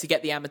Australia, to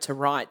get the amateur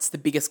rights, the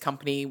biggest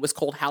company was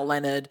called Hal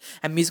Leonard,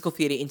 and Musical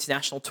Theatre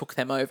International took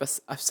them over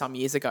some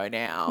years ago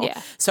now.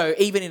 Yeah. So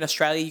even in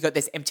Australia, you got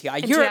there's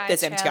MTI Europe,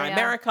 there's MTI Australia,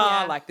 America,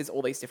 yeah. like there's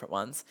all these different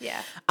ones.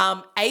 Yeah.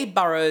 Abe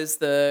Burrows,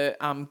 the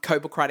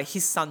co-book writer,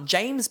 his son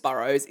James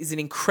Burrows is an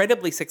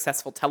incredibly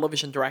successful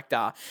television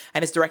director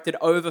and has directed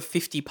over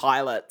 50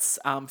 pilots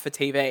for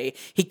TV.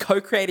 He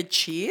co-created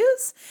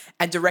Cheers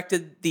and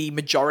directed the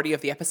majority of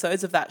the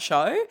episodes of that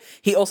show.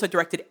 He also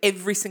directed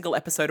every single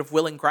episode of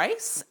Will and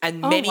Grace and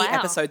many wow.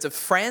 episodes of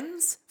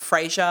Friends,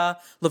 Frasier,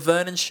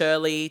 Laverne and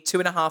Shirley, Two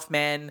and a Half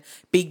Men,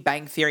 Big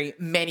Bang Theory,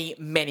 many,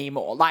 many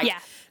more. Like, Yeah.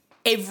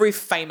 every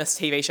famous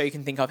TV show you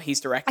can think of, he's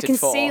directed I can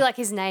for. see like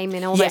his name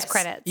in all those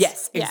credits.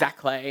 Yes, Yeah.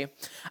 exactly.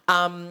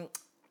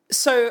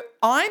 So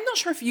I'm not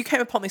sure if you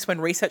came upon this when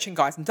researching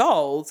Guys and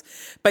Dolls,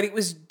 but it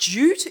was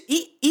due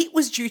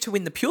to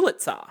win the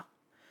Pulitzer,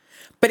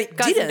 but it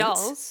Guys and didn't.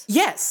 Dolls?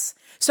 Yes.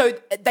 So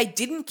they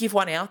didn't give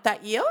one out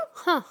that year.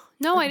 Huh.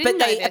 No, I But didn't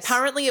know this.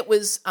 apparently it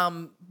was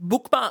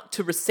bookmarked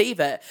to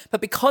receive it,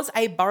 but because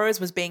Abe Burrows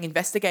was being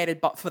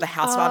investigated for the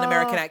House of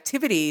Un-American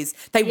Activities,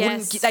 they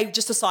wouldn't. They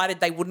just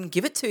decided they wouldn't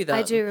give it to them.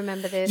 I do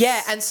remember this.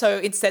 Yeah, and so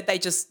instead they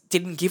just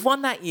didn't give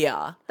one that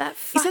year. That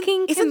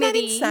fucking isn't that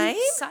committee. insane?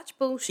 Such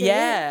bullshit.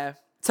 Yeah.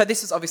 So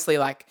this was obviously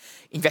like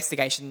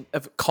investigation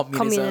of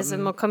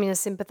Communism or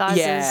communist sympathisers.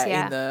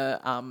 Yeah. in the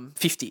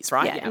 50s,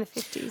 right? Yeah, in the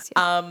 50s.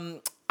 Yeah.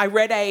 I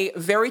read a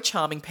very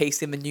charming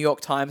piece in the New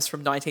York Times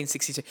from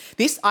 1962.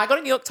 I got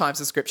a New York Times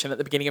subscription at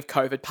the beginning of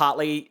COVID,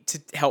 partly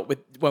to help with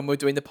when we were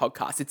doing the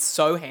podcast. It's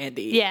so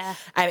handy. Yeah.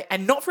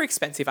 And not very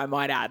expensive, I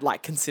might add,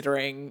 like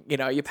considering, you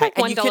pay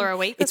like $1 a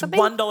week or It's something?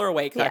 $1 a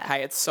week, Yeah.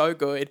 okay? It's so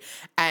good.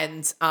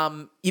 And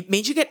it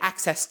means you get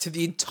access to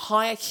the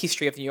entire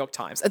history of the New York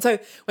Times. And so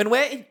when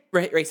we're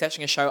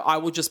researching a show, I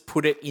will just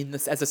put it in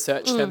this as a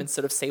search term and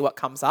sort of see what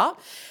comes up.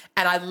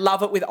 And I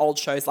love it with old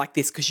shows like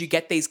this because you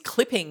get these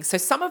clippings. So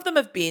some of them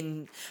have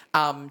been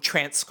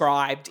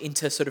transcribed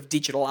into sort of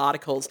digital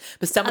articles,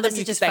 but some of them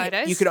Others are just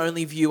photos? you could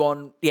only view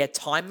on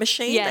Time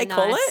Machine, Yeah, they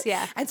call nice, it.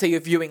 yeah. And so you're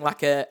viewing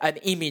like an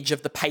image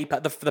of the paper,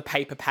 the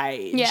paper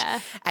page. Yeah.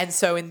 And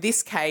so in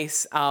this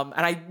case, and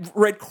I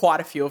read quite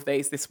a few of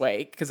these this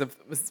week because it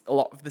was a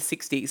lot of the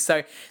 60s.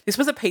 So this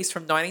was a piece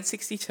from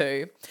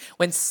 1962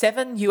 when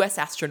 7 US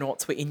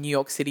astronauts were in New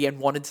York City and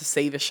wanted to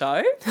see the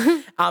show.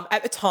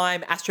 At the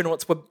time,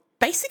 astronauts were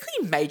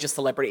basically major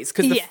celebrities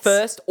because the Yes.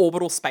 first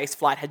orbital space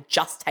flight had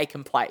just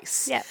taken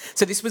place. Yep.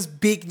 So this was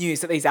big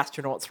news that these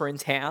astronauts were in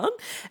town,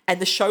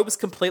 and the show was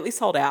completely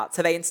sold out.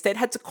 So they instead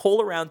had to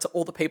call around to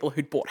all the people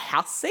who'd bought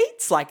house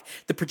seats, like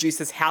the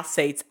producers' house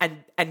seats,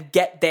 and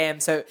get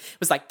them. So it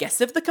was like guests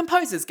of the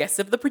composers, guests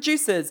of the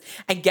producers,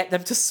 and get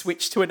them to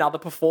switch to another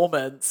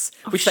performance,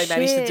 which they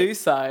managed to shit. do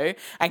so,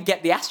 and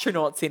get the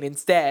astronauts in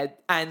instead.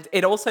 And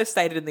it also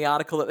stated in the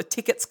article that the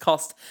tickets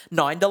cost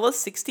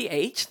 $9.60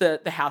 each, the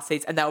house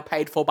seats, and they were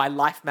paid for by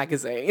Life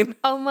magazine.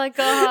 Oh my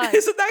God.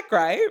 Isn't that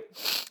great?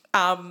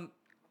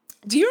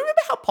 Do you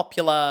remember how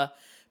popular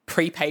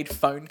prepaid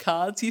phone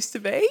cards used to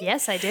be?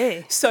 Yes, I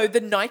do. So the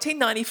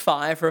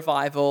 1995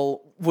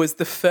 revival was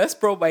the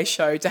first Broadway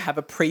show to have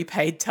a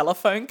prepaid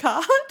telephone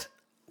card.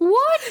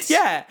 What?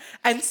 Yeah.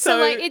 And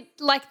So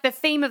like the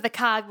theme of the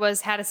card was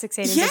how to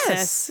succeed in yes.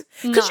 business.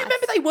 Because you Nice.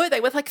 remember they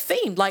were like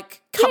themed,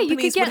 like Yeah, you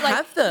companies could get would like,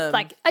 have them.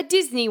 like a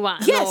Disney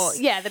one. Yes. Or,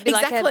 yeah, there'd be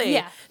exactly. like a,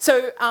 yeah.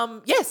 So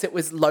yes, it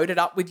was loaded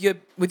up with your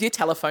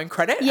telephone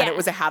credit, and Yeah. it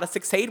was a How to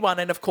Succeed one,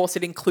 and of course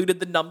it included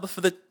the number for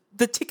the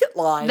ticket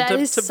line That to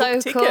is book so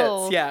tickets.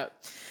 cool. Yeah.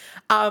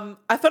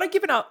 I thought I'd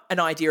give an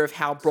idea of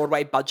how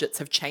Broadway budgets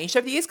have changed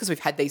over the years because we've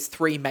had these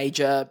 3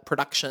 major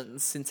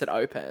productions since it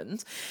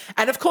opened.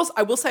 And of course,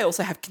 I will say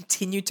also have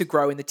continued to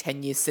grow in the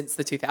 10 years since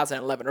the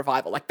 2011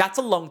 revival. Like that's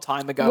a long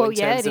time ago in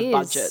terms of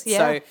budget. Yeah.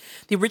 So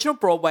the original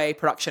Broadway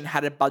production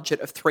had a budget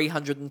of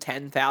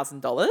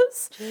 $310,000.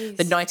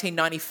 The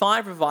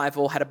 1995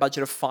 revival had a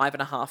budget of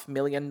 $5.5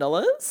 million.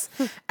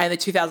 And the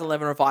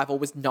 2011 revival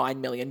was $9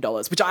 million,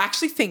 which I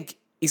actually think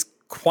is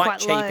quite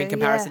cheap low, in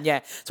comparison. Yeah.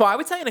 So I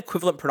would say an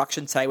equivalent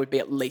production today would be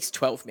at least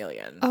 12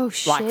 million. Oh,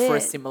 Like for a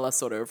shit. similar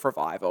sort of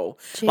revival.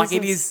 Like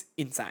it Jesus. is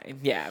insane.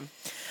 Yeah.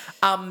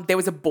 There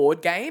was a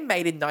board game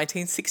made in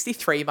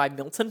 1963 by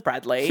Milton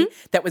Bradley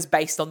that was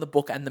based on the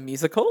book and the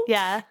musical.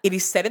 Yeah. It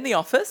is set in the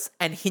office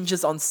and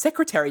hinges on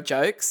secretary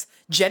jokes,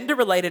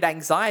 gender-related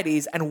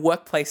anxieties, and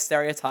workplace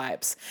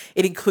stereotypes.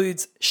 It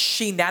includes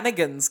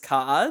shenanigans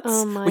cards,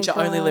 which are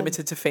only God.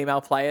 limited to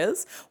female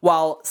players,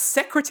 while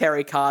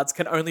secretary cards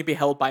can only be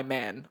held by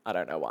men. I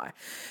don't know why.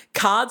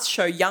 Cards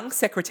show young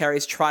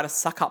secretaries try to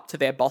suck up to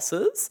their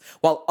bosses,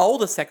 while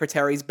older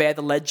secretaries bear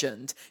the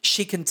legend,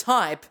 she can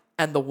type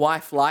and the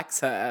wife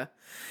likes her.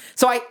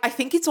 So I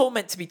think it's all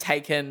meant to be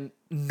taken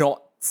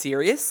not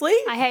seriously.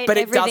 I hate but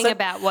everything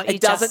about what you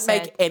It doesn't just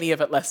make said. any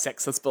of it less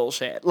sexist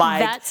bullshit.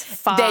 Like That's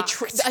they're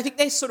fucked. I think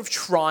they're sort of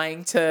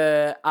trying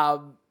to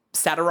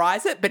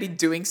satirize it, but in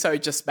doing so,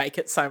 just make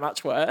it so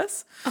much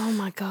worse. Oh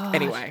my God.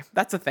 Anyway,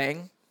 that's a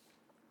thing.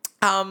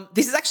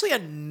 This is actually a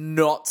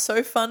not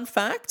so fun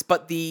fact,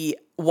 but the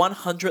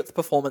 100th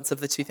performance of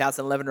the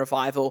 2011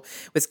 revival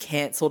was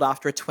cancelled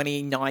after a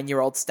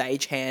 29-year-old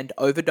stagehand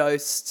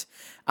overdosed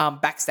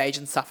backstage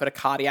and suffered a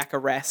cardiac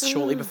arrest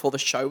shortly before the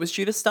show was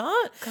due to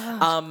start.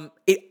 The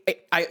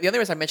only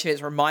reason I mention it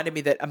is it reminded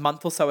me that a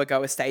month or so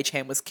ago a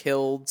stagehand was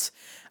killed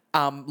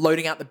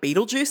loading out the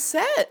Beetlejuice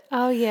set.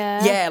 Oh,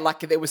 yeah. Yeah,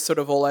 like it was sort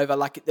of all over,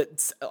 like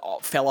it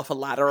fell off a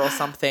ladder or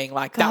something.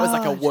 Like that was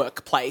like a God.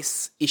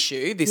 workplace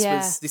issue. This Yeah.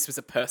 was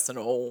a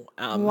personal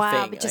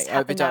Wow, thing. it just they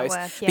happened at overdosed.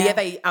 work, But yeah. yeah,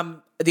 they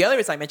the other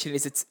reason I mentioned it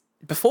is it's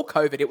before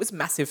COVID, it was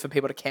massive for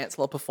people to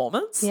cancel a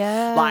performance.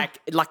 Yeah. Like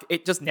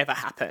it just never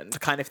happened,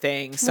 kind of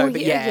thing. So, Well,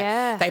 but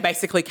yeah. they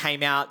basically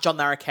came out. John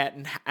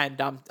Larroquette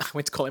and I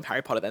went to call him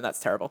Harry Potter. Then that's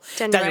terrible.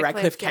 Daniel Daniel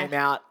Radcliffe Radcliffe, came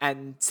out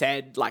and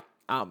said like.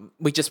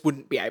 We just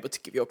wouldn't be able to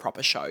give you a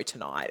proper show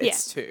tonight.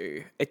 It's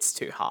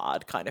too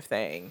hard, kind of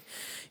thing.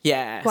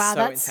 Yeah. Wow, so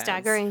that's intense.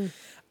 staggering.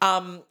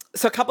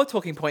 So a couple of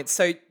talking points.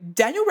 So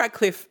Daniel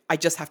Radcliffe, I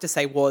just have to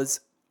say,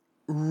 was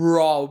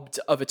robbed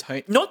of a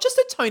Tony, not just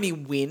a Tony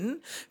win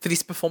for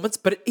this performance,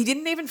 but he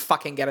didn't even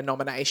fucking get a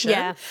nomination.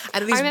 Yeah.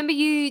 And it I is remember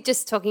you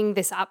just talking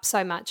this up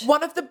so much.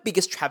 one of the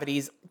biggest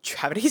travesties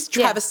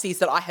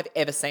that I have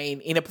ever seen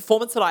in a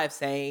performance that I have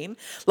seen.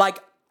 Like,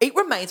 it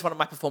remains one of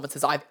my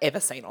performances I've ever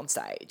seen on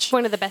stage.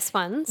 One of the best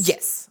ones.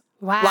 Yes.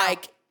 Wow.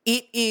 Like,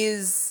 it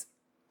is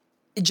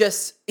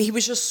just, he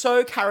was just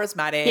so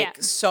charismatic. Yeah.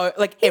 So,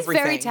 like, He's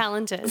everything. very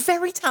talented.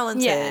 Very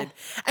talented. Yeah.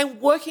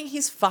 And working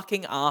his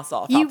fucking ass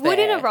off. You up would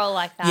in there. a role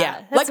like that.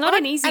 Yeah. That's not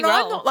an easy and role.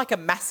 I'm not like a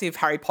massive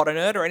Harry Potter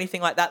nerd or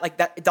anything like that. Like,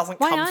 that, it doesn't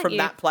Why come aren't from you?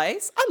 that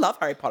place. I love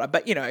Harry Potter,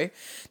 but, you know,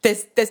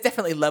 there's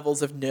definitely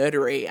levels of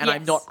nerdery, and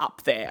I'm Yes. not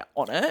up there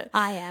on it.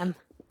 I am.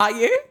 Are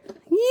you?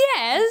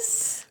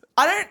 Yes.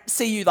 I don't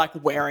see you like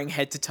wearing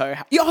head to toe.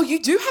 Oh, you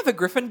do have a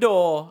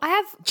Gryffindor I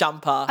have.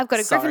 jumper. I've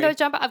got a Sorry. Gryffindor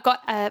jumper. I've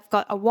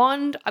got a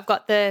wand. I've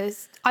got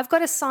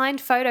a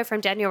signed photo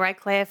from Daniel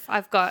Radcliffe.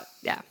 I've got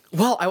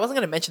Well, I wasn't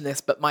going to mention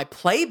this, but my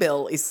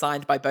playbill is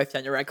signed by both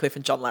Daniel Radcliffe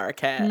and John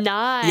Larroquette.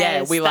 Nice.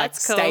 Yeah, we like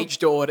That's cool. stage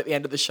doored at the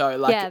end of the show,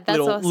 like Yeah, that's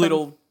awesome.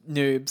 little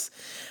noobs.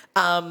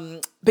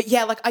 But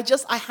yeah, like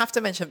I have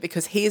to mention it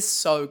because he is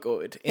so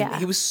good. Yeah.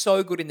 He was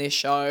so good in this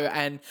show,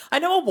 and I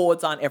know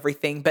awards aren't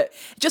everything, but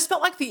it just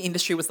felt like the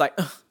industry was like,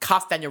 "Ugh,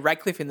 cast Daniel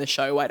Radcliffe in the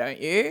show, why don't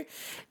you?"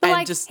 But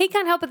And like, he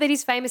can't help it that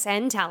he's famous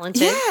and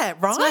talented. Yeah,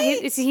 It's not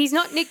right? he's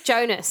not Nick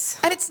Jonas.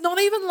 And it's not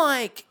even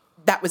like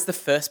that was the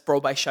first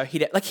Broadway show he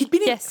did. Like he'd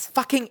been Yes. in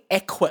fucking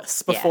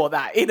Equus before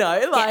that, you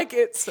know? Like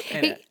it's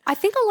I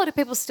think a lot of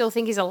people still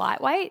think he's a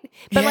lightweight,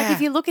 but like Yeah. if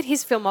you look at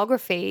his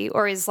filmography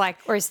or his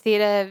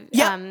theater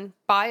Yep.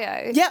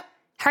 bio, Yep.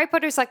 Harry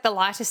Potter is like the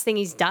lightest thing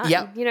he's done.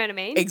 Yep. You know what I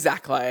mean?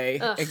 Exactly.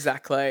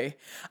 Exactly.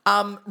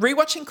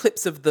 Rewatching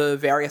clips of the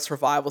various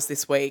revivals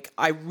this week,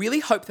 I really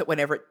hope that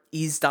whenever it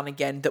is done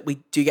again, that we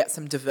do get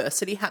some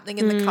diversity happening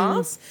in the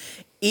cast.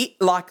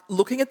 It, like,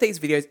 looking at these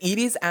videos, it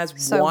is as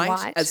So white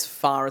white. as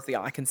far as the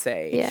eye can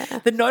see. Yeah.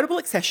 The notable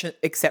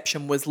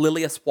exception was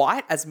Lilias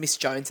White as Miss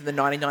Jones in the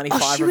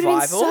 1995 Oh, she would've been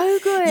revival. so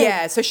good.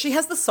 Yeah, so she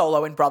has the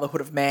solo in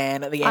Brotherhood of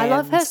Man at the end. I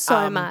love her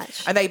so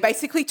much. And they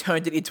basically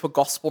turned it into a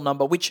gospel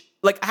number, which,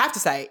 like, I have to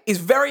say, is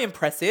very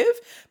impressive,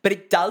 but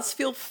it does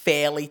feel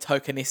fairly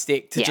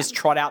tokenistic to Yeah. just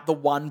trot out the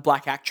one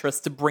black actress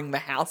to bring the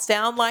house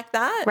down like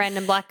that.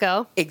 Random black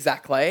girl.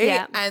 Exactly.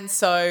 Yeah. And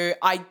so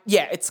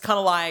it's kind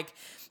of like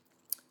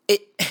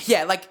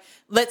like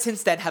let's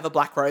instead have a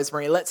Black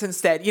Rosemary. Let's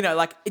instead, you know,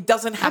 like it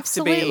doesn't have to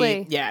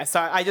Absolutely. be. Yeah.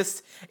 So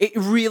it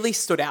really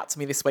stood out to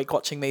me this week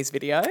watching these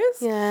videos.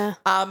 Yeah.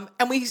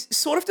 And we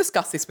sort of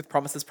discussed this with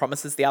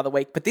Promises the other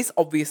week, but this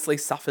obviously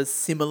suffers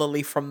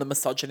similarly from the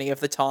misogyny of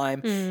the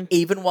time,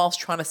 even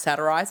whilst trying to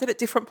satirize it at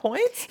different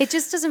points. It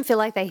just doesn't feel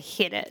like they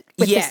hit it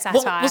with the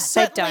satire. Well, they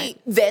certainly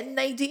don't. then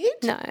they did,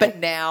 No. but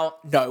now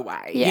no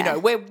way. You Yeah. know,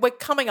 we're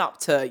coming up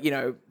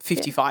to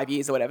 55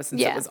 years or whatever since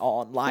Yeah. it was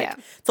on. Like Yeah.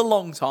 it's a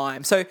long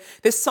time. So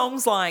there's songs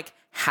songs like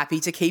Happy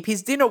to Keep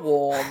His Dinner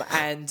Warm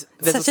and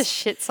there's Such a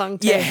shit song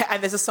too. yeah,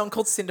 and there's a song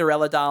called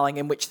Cinderella Darling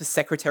in which the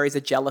secretaries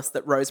are jealous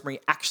that Rosemary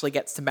actually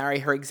gets to marry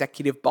her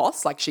executive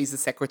boss, like she's the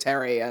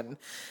secretary and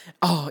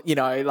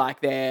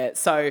like they're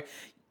so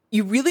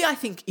you really, I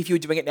think, if you were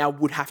doing it now,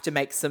 would have to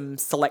make some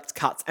select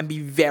cuts and be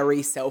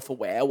very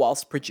self-aware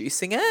whilst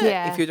producing it.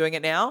 Yeah. If you're doing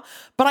it now,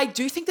 but I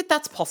do think that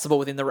that's possible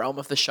within the realm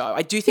of the show.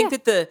 I do think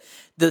that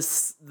the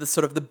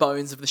sort of the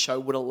bones of the show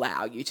would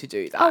allow you to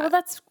do that. Oh, well,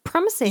 that's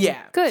promising.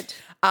 Yeah. Good.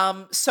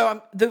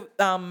 So the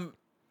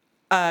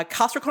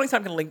cast recordings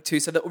I'm going to link to.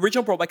 So the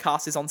original Broadway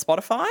cast is on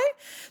Spotify.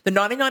 The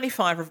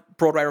 1995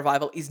 Broadway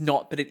revival is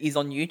not, but it is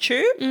on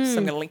YouTube. So I'm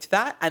going to link to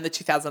that. And the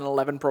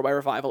 2011 Broadway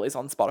revival is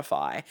on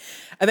Spotify.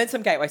 And then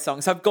some gateway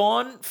songs. So I've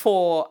gone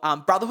for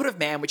Brotherhood of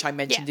Man, which I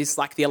mentioned is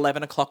like the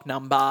 11 o'clock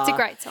number. It's a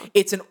great song.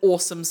 It's an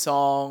awesome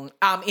song.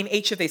 In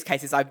each of these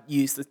cases, I've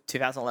used the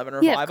 2011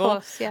 revival. Yeah, of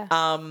course,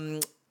 yeah.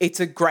 It's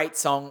a great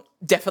song.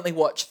 Definitely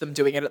watch them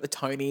doing it at the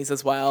Tonys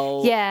as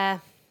well. Yeah.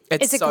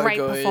 It's a so great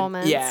good.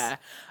 performance. Yeah.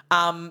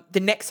 The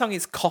next song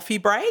is Coffee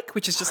Break,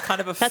 which is just kind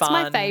of a That's fun...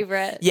 my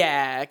favourite.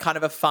 Yeah, kind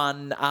of a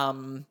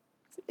fun...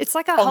 It's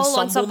like a whole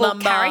ensemble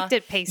number. character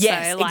piece.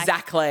 Yes, though. Like,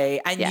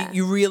 exactly. And Yeah.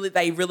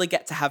 they really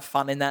get to have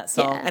fun in that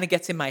song. Yeah. And it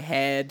gets in my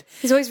head.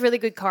 There's always really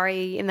good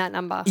choreo in that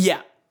number.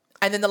 Yeah.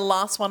 And then the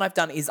last one I've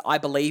done is I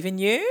Believe in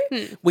You,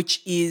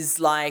 which is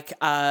like...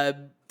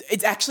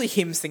 it's actually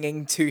him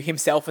singing to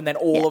himself and then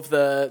all of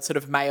the sort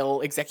of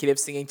male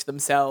executives singing to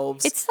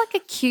themselves. It's like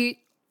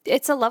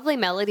it's a lovely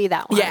melody,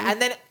 that one. Yeah,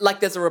 and then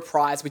like there's a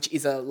reprise, which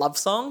is a love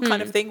song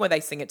kind of thing where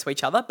they sing it to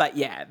each other. But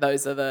yeah,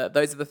 those are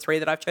the three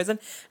that I've chosen,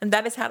 and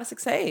that is How to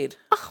Succeed.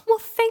 Oh, well,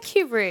 thank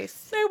you,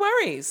 Ruth. No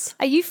worries.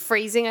 Are you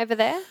freezing over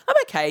there? I'm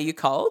okay. Are you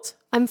cold?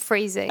 I'm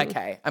freezing.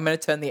 Okay, I'm going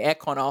to turn the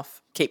aircon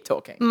off. Keep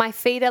talking. My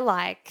feet are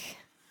like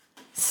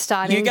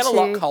starting to... You get a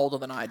lot colder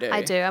than I do.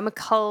 I do. I'm a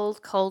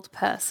cold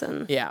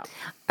person. Yeah,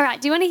 All right,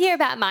 do you want to hear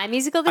about my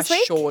musical this I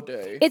week? sure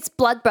do. It's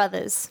Blood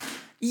Brothers.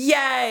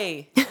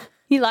 Yay!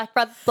 You like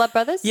Blood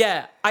Brothers?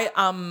 Yeah, I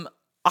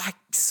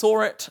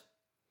saw it.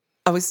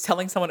 I was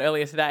telling someone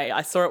earlier today.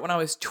 I saw it when I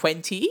was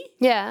 20.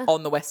 Yeah.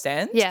 On the West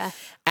End. Yeah.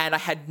 And I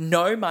had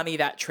no money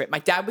that trip. My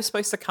dad was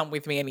supposed to come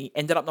with me, and he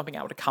ended up not being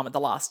able to come at the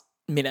last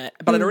minute.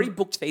 But I'd already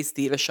booked these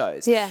theatre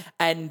shows. Yeah.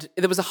 And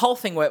there was a whole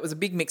thing where it was a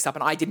big mix-up,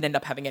 and I didn't end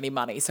up having any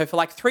money. So for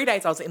like 3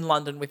 days, I was in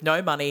London with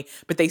no money,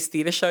 but these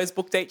theatre shows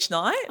booked each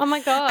night. Oh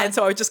my God. And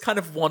so I would just kind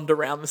of wander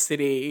around the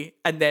city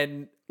and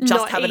then just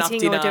Not have enough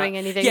eating or dinner. doing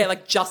anything. Yeah,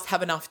 like just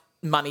have enough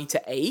money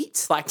to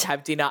eat, like to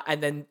have dinner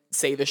and then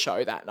see the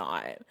show that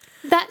night.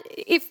 That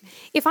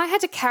if I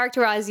had to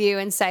characterize you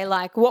and say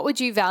like what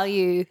would you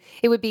value,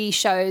 it would be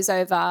shows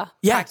over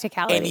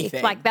practicality.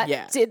 Anything. Like that.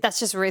 Yeah. That's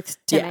just Ruth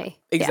to me.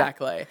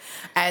 Exactly.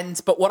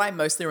 But what I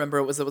mostly remember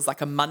it was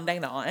like a Monday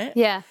night.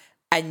 Yeah.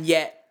 And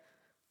yet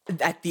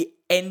at the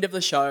end of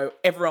the show,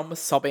 everyone was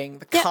sobbing.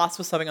 The cast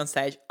was sobbing on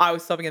stage. I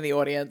was sobbing in the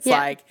audience. Yeah.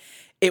 Like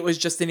it was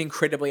just an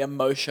incredibly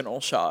emotional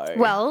show.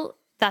 Well,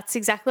 that's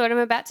exactly what I'm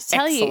about to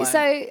tell you.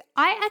 Excellent. So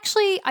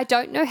I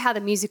don't know how the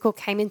musical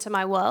came into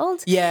my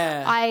world.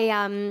 Yeah.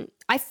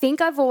 I think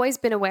I've always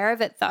been aware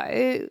of it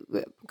though,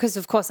 because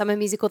of course I'm a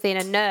musical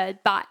theatre nerd,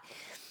 but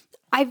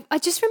I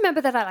just remember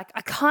that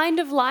I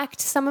kind of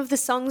liked some of the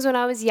songs when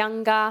I was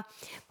younger,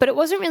 but it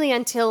wasn't really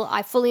until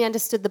I fully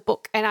understood the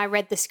book and I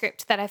read the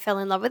script that I fell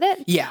in love with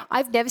it. Yeah.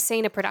 I've never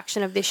seen a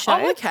production of this show.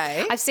 Oh,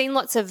 okay. I've seen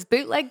lots of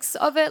bootlegs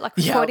of it, like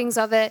recordings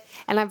of it,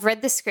 and I've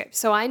read the script,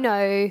 so I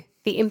know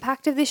the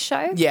impact of this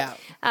show. Yeah.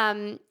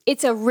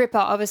 It's a ripper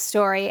of a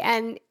story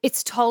and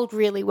it's told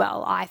really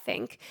well, I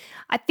think.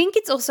 I think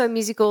it's also a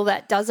musical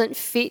that doesn't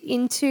fit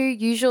into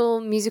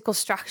usual musical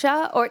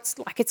structure, or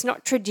it's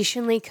not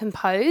traditionally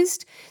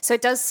composed. So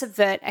it does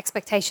subvert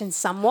expectations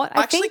somewhat,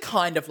 I actually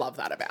kind of love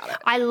that about it.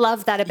 I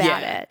love that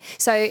about Yeah. it.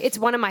 So it's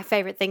one of my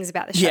favourite things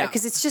about the show Yeah.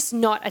 because it's just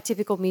not a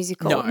typical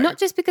musical. No. Not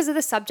just because of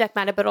the subject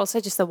matter, but also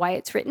just the way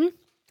it's written.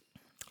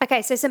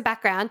 Okay, so some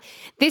background.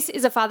 This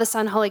is a Father,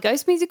 Son, Holy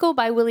Ghost musical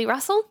by Willie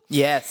Russell.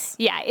 Yes.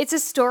 Yeah, it's a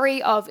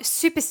story of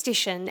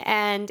superstition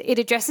and it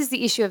addresses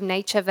the issue of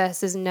nature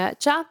versus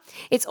nurture.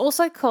 It's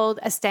also called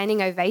a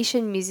standing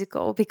ovation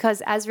musical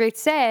because, as Ruth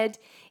said,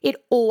 it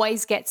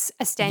always gets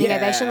a standing Yeah.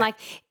 ovation. Like,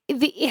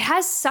 it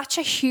has such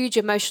a huge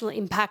emotional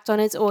impact on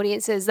its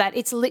audiences that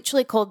it's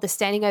literally called the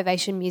standing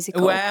ovation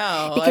musical.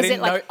 Wow. Because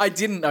I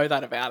didn't know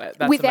that about it.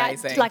 That's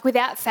amazing.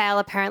 Without fail,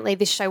 apparently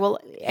this show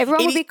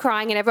everyone will be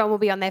crying and everyone will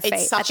be on their feet.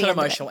 It's such at the an end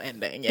of it. emotional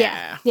ending.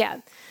 Yeah.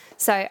 Yeah.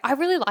 So I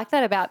really like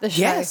that about the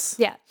show. Yes.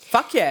 Yeah.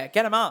 Fuck yeah.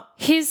 Get them up.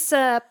 Here's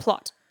a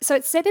plot. So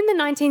it's set in the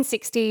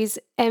 1960s,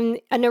 and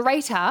a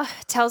narrator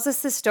tells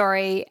us the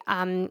story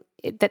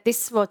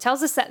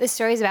tells us that this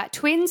story is about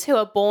twins who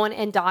are born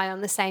and die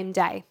on the same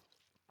day.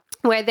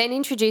 We're then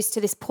introduced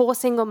to this poor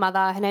single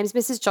mother. Her name's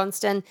Mrs.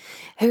 Johnston,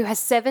 who has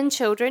 7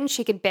 children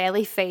she can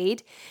barely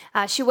feed.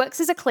 She works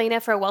as a cleaner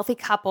for a wealthy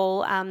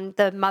couple.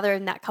 The mother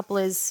in that couple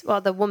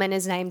the woman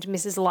is named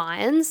Mrs.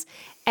 Lyons.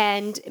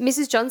 And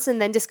Mrs. Johnston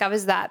then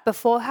discovers that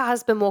before her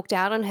husband walked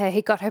out on her,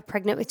 he got her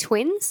pregnant with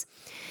twins.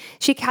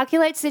 She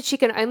calculates that she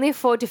can only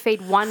afford to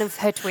feed one of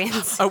her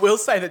twins. I will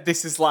say that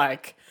this is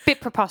like Bit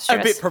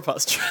preposterous. a bit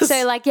preposterous.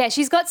 So,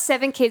 she's got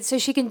 7 kids, so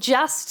she can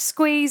just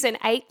squeeze an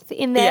 8th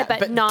in there,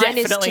 but 9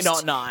 is definitely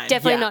just... not 9.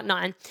 Definitely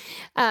not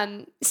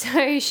 9.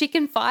 So she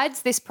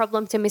confides this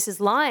problem to Mrs.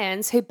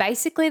 Lyons, who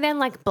basically then,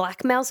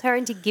 blackmails her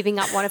into giving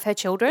up one of her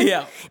children.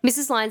 Yeah.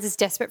 Mrs. Lyons is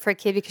desperate for a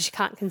kid because she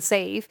can't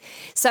conceive.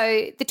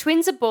 So the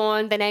twins are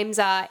born. Their names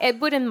are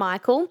Edward and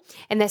Michael,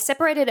 and they're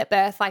separated at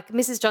birth.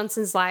 Mrs.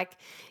 Johnson's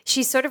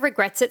she sort of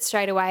regrets it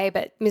straight away,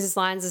 but Mrs.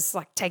 Lyons is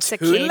takes a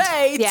Too kid.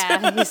 late.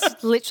 Yeah, he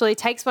literally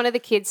takes one of the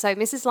kids. So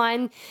Mrs.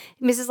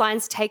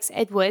 Lyons takes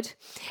Edward,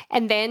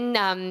 and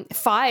then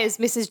fires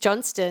Mrs.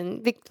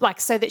 Johnston,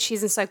 so that she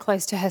isn't so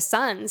close to her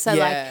son. So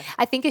Yeah.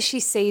 I think as she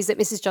sees that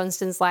Mrs.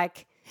 Johnston's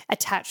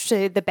attached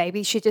to the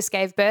baby she just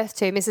gave birth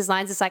to, Mrs.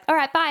 Lyons is like, all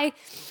right, bye.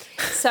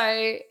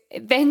 So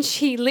then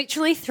she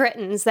literally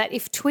threatens that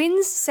if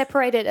twins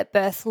separated at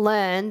birth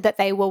learn that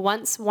they were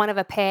once one of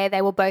a pair,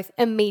 they will both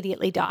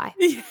immediately die.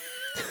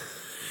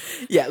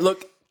 Yeah,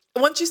 look,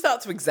 once you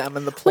start to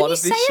examine the plot When you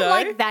of this say show,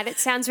 it like that, it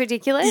sounds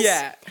ridiculous.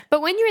 Yeah.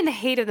 But when you're in the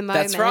heat of the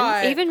moment, That's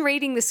right. even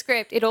reading the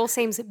script, it all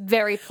seems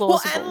very well,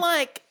 plausible.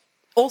 and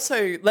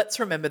also, let's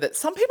remember that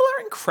some people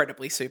are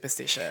incredibly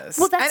superstitious.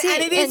 Well, that's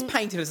and it. it is And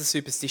painted as a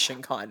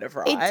superstition, kind of,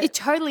 right? It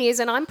totally is,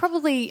 and I'm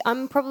probably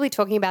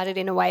talking about it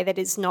in a way that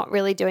is not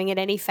really doing it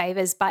any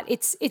favors, but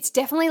it's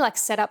definitely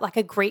set up like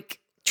a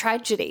Greek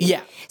tragedy.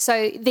 Yeah.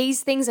 So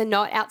these things are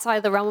not outside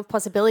of the realm of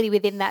possibility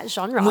within that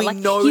genre. We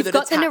know you've that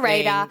got it's the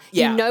narrator, happening.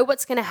 Yeah. you know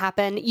what's going to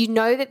happen, you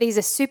know that these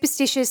are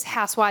superstitious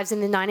housewives in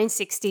the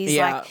 1960s.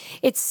 Yeah.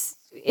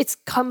 It's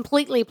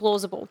completely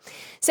plausible.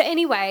 So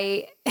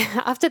anyway,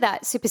 after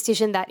that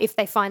superstition that if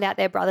they find out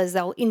they're brothers,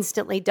 they'll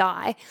instantly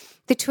die,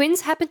 the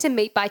twins happen to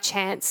meet by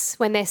chance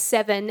when they're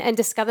 7 and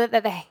discover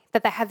that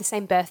they have the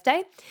same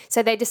birthday.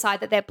 So they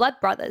decide that they're blood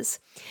brothers.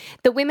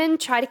 The women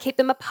try to keep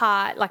them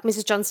apart,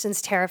 Mrs.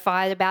 Johnston's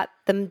terrified about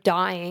them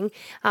dying,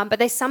 but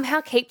they somehow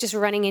keep just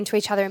running into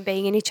each other and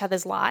being in each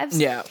other's lives.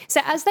 Yeah.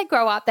 So as they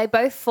grow up, they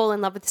both fall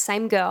in love with the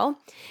same girl.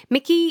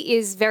 Mickey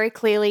is very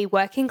clearly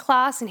working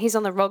class and he's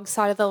on the wrong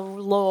side of the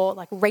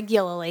law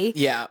regularly.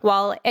 Yeah.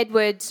 While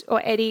Edward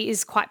or Eddie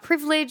is quite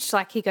privileged,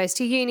 he goes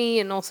to uni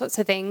and all sorts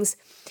of things.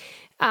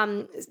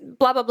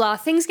 Blah, blah, blah.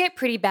 Things get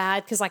pretty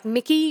bad because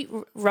Mickey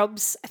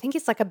robs, I think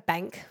it's a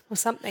bank or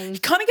something. He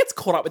kind of gets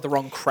caught up with the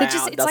wrong crowd, It's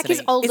doesn't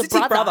his he? older Is it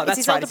brother. His brother? It's That's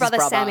his right, older it's his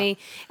brother, Sammy.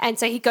 And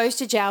so he goes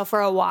to jail for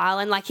a while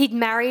and he'd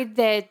married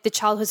the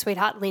childhood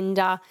sweetheart,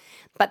 Linda.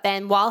 But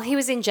then while he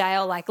was in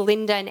jail,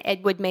 Linda and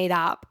Edward meet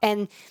up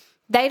and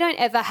they don't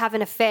ever have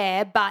an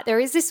affair, but there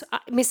is this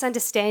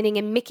misunderstanding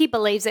and Mickey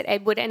believes that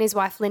Edward and his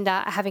wife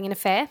Linda are having an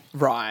affair.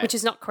 Right. Which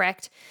is not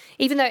correct,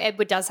 even though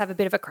Edward does have a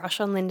bit of a crush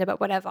on Linda,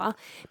 but whatever.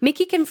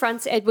 Mickey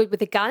confronts Edward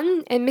with a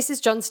gun and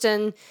Mrs.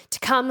 Johnston, to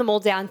calm them all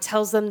down,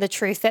 tells them the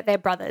truth that they're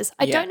brothers.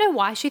 I don't know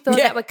why she thought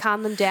that would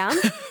calm them down.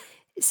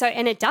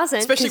 And it doesn't.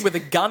 Especially with a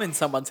gun in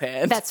someone's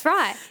hand. That's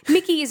right.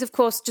 Mickey is, of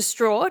course,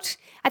 distraught.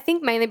 I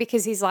think mainly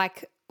because he's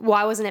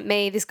why wasn't it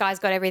me? This guy's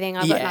got everything.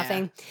 I've got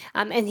nothing.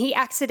 And he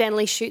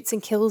accidentally shoots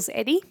and kills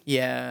Eddie.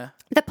 Yeah.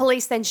 The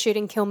police then shoot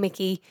and kill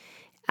Mickey,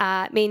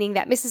 meaning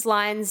that Mrs.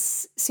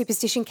 Lyons'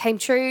 superstition came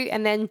true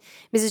and then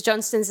Mrs.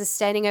 Johnston's is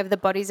standing over the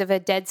bodies of her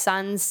dead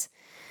sons,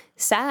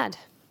 sad.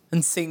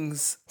 And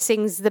sings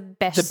the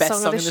best song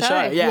song of in the the show.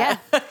 show, yeah.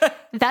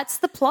 That's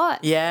the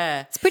plot.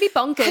 Yeah. It's pretty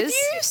bonkers. Have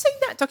you seen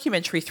that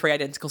documentary, Three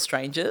Identical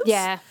Strangers?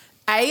 Yeah.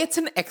 It's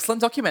an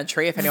excellent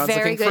documentary if anyone's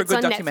Very looking for a good. good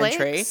It's on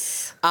documentary.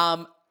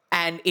 Netflix.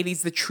 And it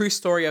is the true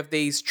story of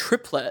these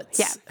triplets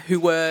Yeah.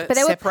 who were But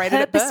they separated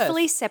were at birth.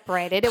 purposefully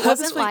separated. It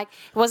wasn't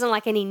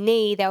like any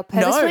need. They were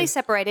purposefully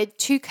separated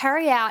to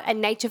carry out a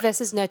nature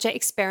versus nurture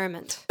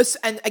experiment.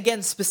 And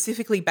again,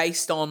 specifically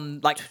based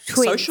on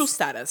Twins. social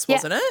status,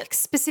 wasn't it?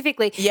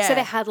 Specifically. Yeah. So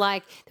they had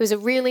I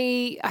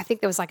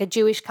think there was a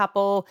Jewish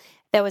couple.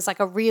 There was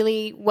a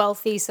really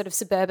wealthy sort of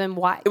suburban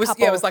white couple.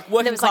 It was working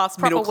and there was, class,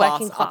 proper middle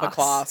class, working upper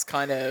class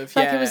kind of.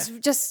 It was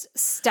just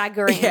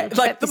staggering. Yeah,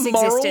 that the this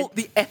moral, existed.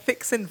 the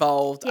ethics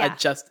involved Yeah. are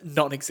just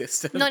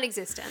non-existent.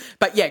 Non-existent.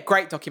 But yeah,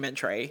 great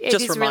documentary. It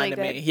Just is really reminded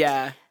me. good.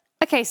 Yeah.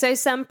 Okay, so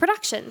some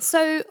production.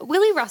 So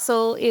Willie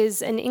Russell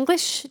is an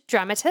English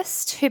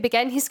dramatist who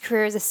began his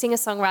career as a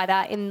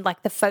singer-songwriter in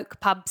the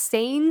folk pub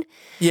scene.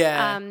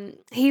 Yeah.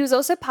 He was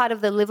also part of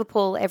the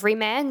Liverpool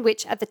Everyman,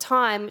 which at the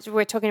time,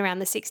 we're talking around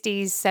the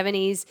 60s,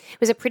 70s,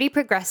 was a pretty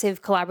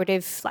progressive,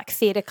 collaborative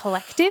theatre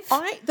collective.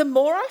 The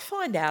more I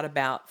find out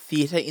about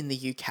theatre in the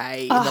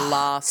UK in the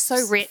last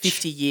so rich.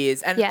 50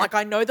 years, and Yeah.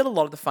 I know that a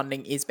lot of the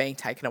funding is being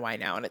taken away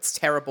now and it's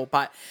terrible,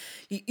 but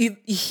you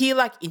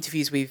hear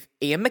interviews with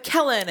Ian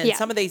McKellen and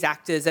some of these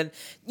actors, and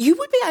you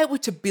would be able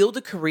to build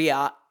a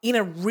career in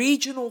a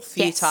regional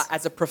theatre Yes.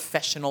 as a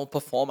professional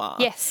performer.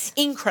 Yes.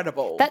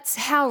 Incredible. That's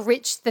how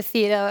rich the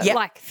theatre,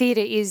 Yep.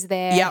 theatre is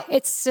there. Yep.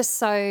 It's just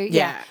so,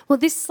 Yeah. Well,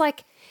 this,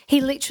 he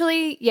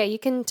literally, you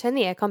can turn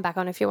the aircon back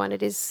on if you want.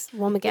 It is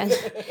warm again.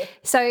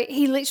 So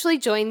he literally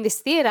joined this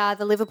theatre,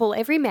 the Liverpool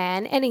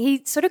Everyman, and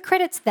he sort of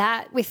credits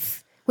that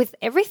with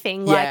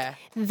everything. Yeah.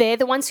 They're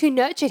the ones who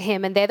nurtured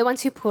him and they're the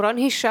ones who put on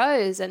his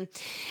shows. And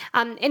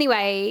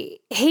anyway,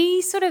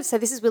 he so this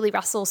is Willie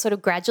Russell, sort of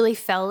gradually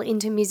fell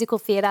into musical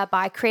theatre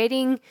by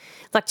creating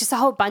just a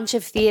whole bunch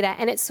of theatre,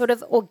 and it's sort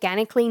of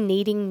organically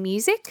needing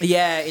music.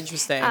 Yeah,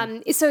 interesting.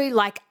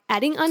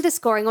 Adding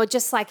underscoring, or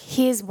just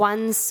here's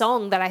one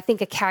song that I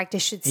think a character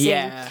should sing.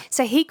 Yeah.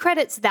 So he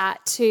credits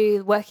that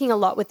to working a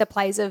lot with the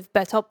plays of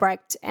Bertolt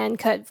Brecht and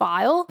Kurt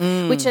Weill,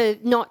 which are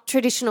not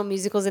traditional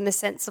musicals in the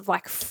sense of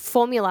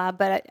formula,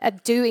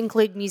 but do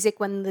include music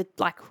when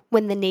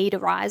the need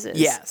arises.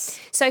 Yes.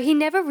 So he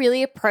never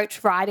really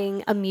approached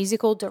writing a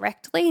musical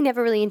directly. He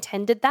never really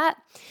intended that.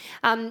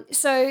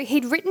 So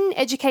he'd written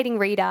Educating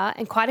Rita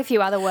and quite a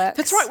few other works.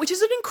 That's right, which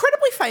is an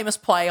incredibly famous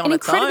play on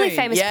its own. Incredibly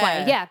famous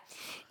play, yeah.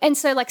 And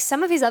so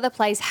some of his other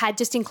plays had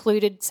just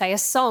included, say, a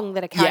song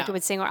that a character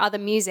would sing or other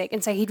music.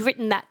 And so he'd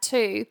written that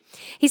too.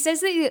 He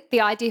says that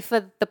the idea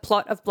for the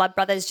plot of Blood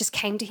Brothers just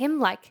came to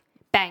him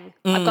bang,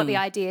 I've got the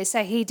idea.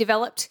 So he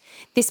developed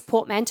this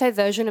portmanteau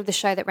version of the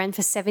show that ran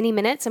for 70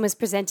 minutes and was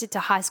presented to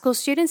high school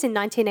students in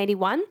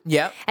 1981.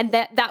 Yeah. And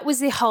that was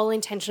the whole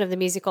intention of the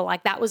musical.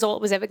 That was all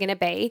it was ever going to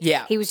be.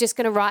 Yeah. He was just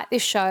going to write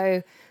this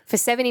show for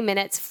 70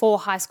 minutes for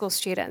high school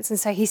students. And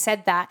so he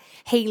said that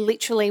he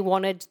literally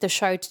wanted the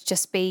show to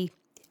just be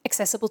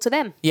accessible to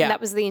them. Yeah. And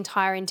that was the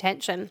entire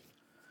intention.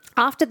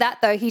 After that,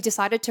 though, he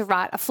decided to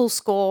write a full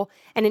score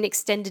and an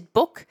extended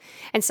book.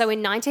 And so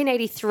in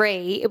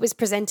 1983, it was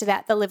presented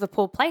at the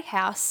Liverpool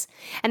Playhouse,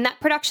 and that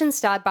production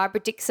starred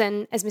Barbara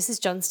Dickson as Mrs.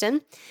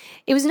 Johnston.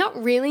 It was not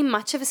really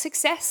much of a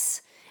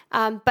success,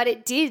 but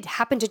it did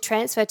happen to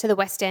transfer to the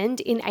West End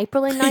in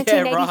April in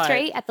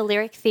 1983 at the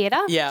Lyric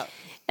Theatre. Yeah.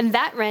 And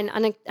that ran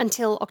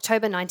until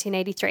October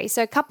 1983,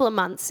 so a couple of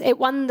months. It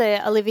won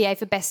the Olivier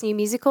for Best New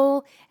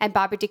Musical, and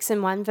Barbara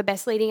Dickson won for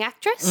Best Leading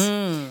Actress.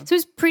 So it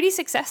was pretty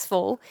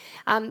successful.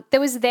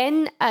 There was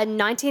then a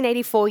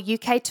 1984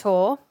 UK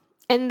tour,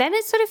 and then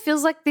it sort of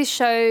feels like this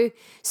show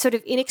sort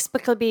of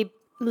inexplicably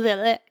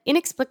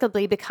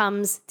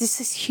becomes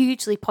this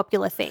hugely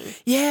popular thing.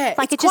 Yeah,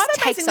 Like, it's it just quite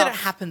amazing takes that off. it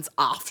happens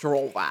after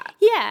all that.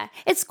 Yeah,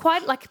 it's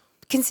quite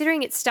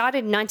considering it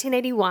started in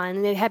 1981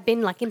 and it had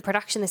been in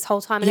production this whole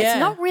time, and Yeah. it's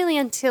not really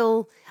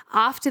until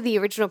after the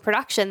original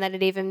production that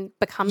it even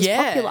becomes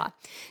popular.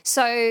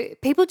 So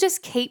people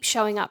just keep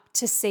showing up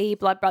to see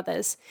Blood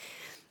Brothers.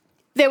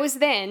 There was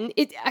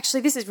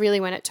this is really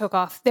when it took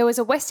off. There was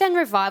a West End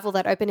revival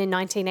that opened in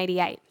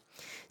 1988.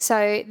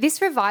 So this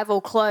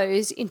revival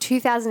closed in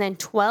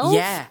 2012.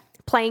 Yeah.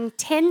 Playing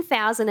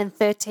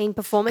 10,013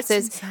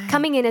 performances,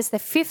 coming in as the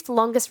 5th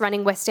longest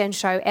running West End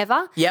show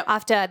ever. Yep.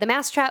 After The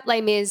Mousetrap, Les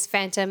Mis,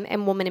 Phantom,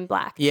 and Woman in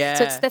Black. Yeah.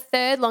 So it's the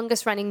 3rd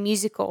longest running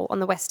musical on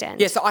the West End.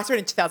 Yeah, so I started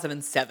in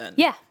 2007.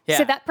 Yeah. Yeah.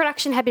 So that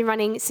production had been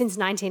running since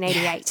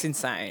 1988. It's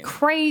insane.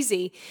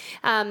 Crazy.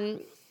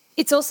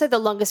 It's also the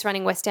longest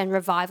running West End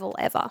revival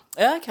ever.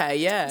 Okay,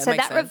 yeah. So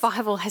makes that sense.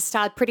 revival has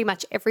starred pretty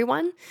much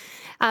everyone.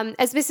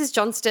 As Mrs.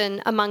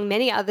 Johnston, among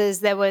many others,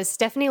 there was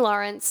Stephanie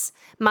Lawrence,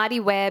 Marty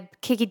Webb,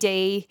 Kiki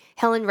Dee,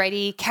 Helen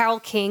Reddy, Carole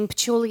King,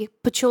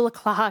 Petula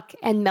Clark,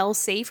 and Mel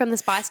C from the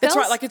Spice Girls.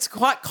 That's right. It's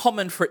quite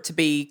common for it to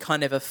be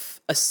kind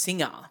of a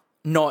singer,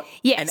 not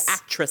an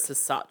actress as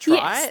such, right?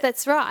 Yes,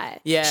 that's right.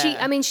 Yeah.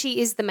 She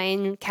is the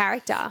main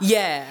character.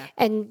 Yeah.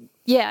 And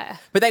yeah.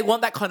 But they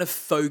want that kind of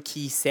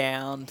folky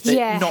sound that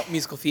Yeah. not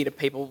musical theatre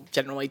people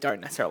generally don't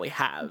necessarily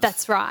have.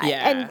 That's right.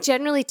 Yeah. And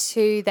generally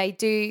too, they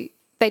do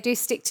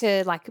stick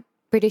to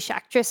British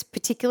actress,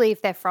 particularly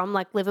if they're from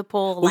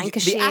Liverpool,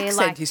 Lancashire. The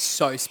accent is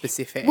so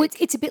specific. Well,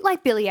 it's a bit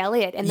like Billy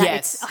Elliot, and that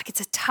Yes. it's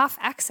a tough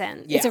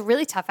accent. Yeah. It's a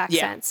really tough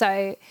accent.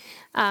 Yeah.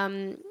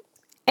 So,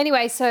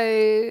 anyway,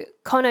 so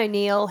Con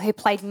O'Neill, who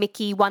played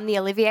Mickey, won the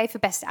Olivier for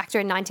Best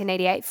Actor in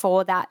 1988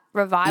 for that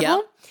revival.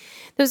 Yeah.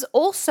 There was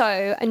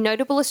also a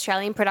notable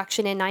Australian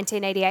production in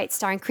 1988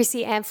 starring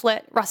Chrissy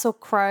Amphlett, Russell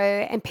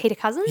Crowe, and Peter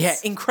Cousins. Yeah,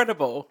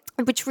 incredible.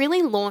 Which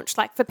really launched,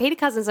 for Peter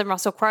Cousins and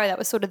Russell Crowe, that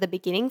was sort of the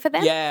beginning for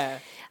them. Yeah.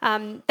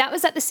 That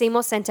was at the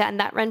Seymour Centre, and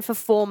that ran for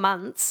 4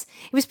 months.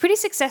 It was pretty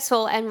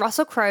successful, and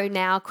Russell Crowe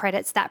now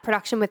credits that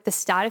production with the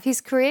start of his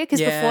career, because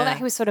before that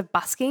he was sort of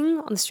busking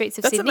on the streets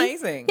of Sydney. That's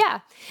amazing. Yeah.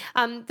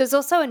 There's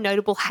also a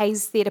notable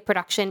Hayes Theatre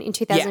production in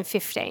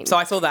 2015. So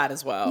I saw that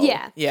as well.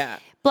 Yeah. Yeah.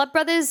 Blood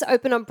Brothers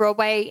opened on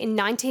Broadway in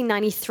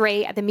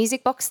 1993 at the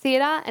Music Box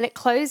Theatre, and it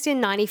closed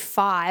in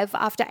 95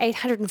 after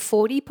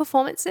 840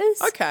 performances.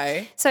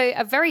 Okay. So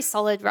a very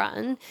solid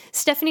run.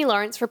 Stephanie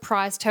Lawrence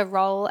reprised her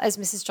role as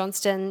Mrs.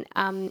 Johnston,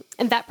 and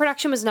that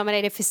production was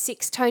nominated for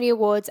 6 Tony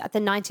Awards at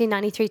the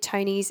 1993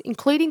 Tonys,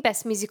 including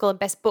Best Musical and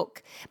Best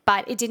Book,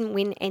 but it didn't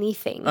win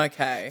anything.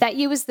 Okay. That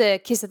year was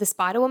the Kiss of the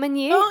Spider Woman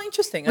year. Oh,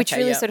 interesting. Which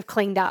Okay, really yeah. sort of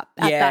cleaned up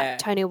at Yeah. that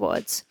Tony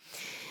Awards.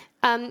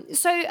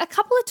 So a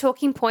couple of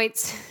talking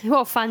points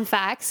or fun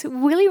facts.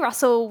 Willie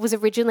Russell was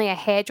originally a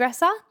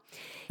hairdresser.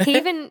 He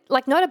even,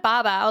 like, not a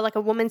barber or like a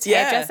woman's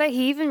hairdresser.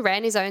 He even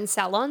ran his own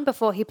salon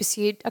before he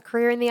pursued a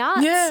career in the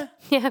arts. Yeah.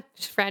 Yeah,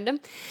 just random.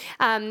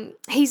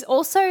 He's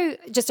also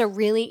just a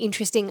really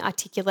interesting,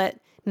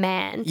 articulate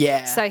man.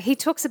 Yeah. So he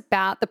talks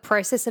about the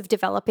process of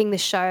developing the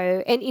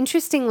show. And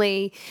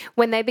interestingly,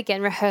 when they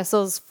began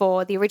rehearsals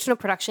for the original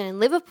production in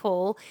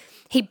Liverpool,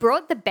 he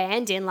brought the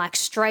band in like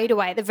straight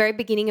away at the very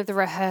beginning of the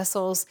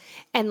rehearsals.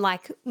 And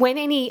like when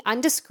any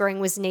underscoring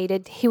was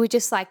needed, he would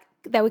just like,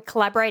 they would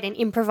collaborate and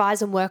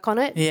improvise and work on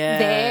it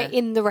there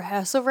in the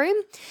rehearsal room.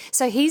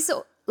 So he's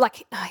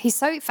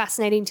so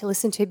fascinating to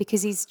listen to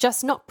because he's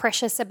just not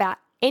precious about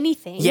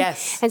anything.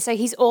 Yes. And so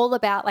he's all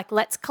about like,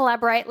 let's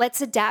collaborate, let's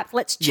adapt,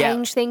 let's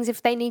change things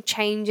if they need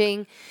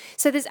changing.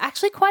 So there's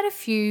actually quite a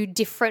few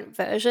different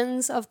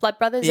versions of Blood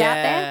Brothers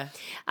out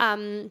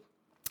there.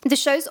 The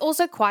show's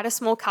also quite a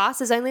small cast.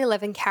 There's only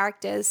 11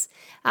 characters.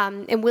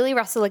 And Willie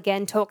Russell,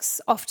 again,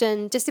 talks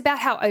often just about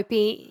how open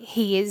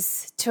he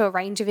is to a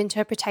range of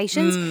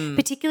interpretations,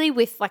 particularly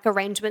with, like,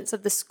 arrangements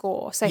of the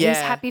score. So he's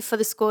happy for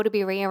the score to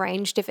be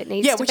rearranged if it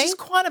needs to be. Yeah, which is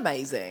quite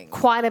amazing.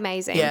 Quite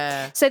amazing.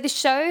 Yeah. So the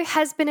show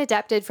has been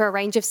adapted for a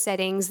range of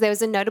settings. There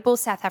was a notable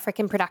South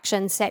African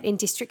production set in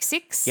District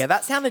 6. Yeah,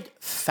 that sounded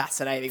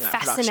fascinating, that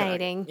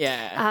Fascinating. production.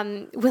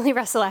 Yeah. Willie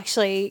Russell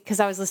actually, because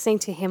I was listening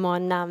to him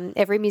on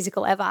Every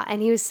Musical Ever,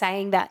 and he was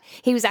saying that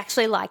he was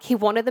actually like, he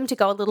wanted them to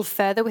go a little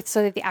further with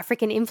sort of the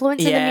African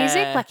influence in the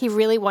music. Like he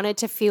really wanted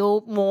to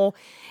feel more,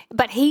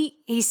 but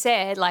he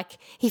said like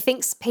he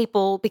thinks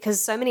people,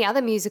 because so many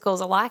other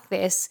musicals are like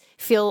this,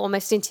 feel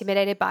almost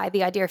intimidated by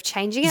the idea of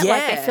changing it.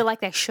 Like they feel like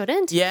they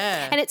shouldn't.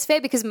 Yeah. And it's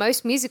fair because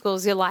most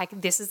musicals, you're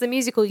like, this is the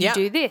musical, you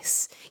do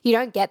this. You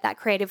don't get that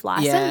creative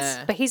license,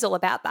 but he's all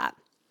about that.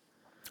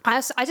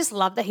 I just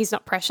love that he's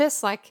not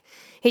precious. Like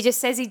he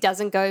just says he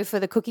doesn't go for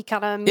the cookie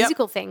cutter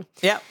musical thing.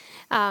 Yep.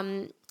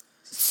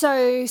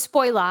 So,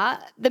 spoiler,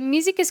 the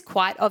music is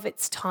quite of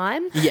its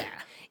time. Yeah.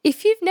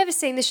 If you've never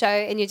seen the show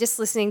and you're just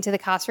listening to the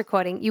cast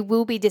recording, you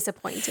will be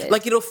disappointed.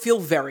 Like it'll feel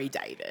very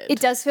dated.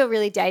 It does feel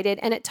really dated,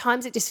 and at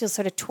times it just feels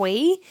sort of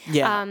twee.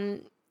 Yeah.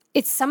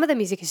 It's some of the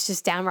music is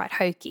just downright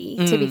hokey,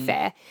 to be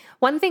fair.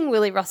 One thing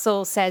Willie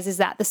Russell says is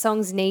that the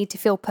songs need to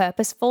feel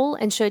purposeful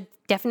and should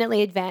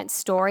definitely advance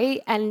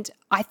story, and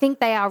I think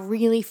they are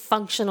really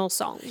functional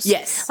songs.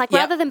 Yes. Like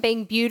rather than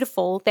being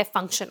beautiful, they're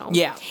functional.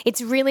 Yeah. It's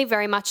really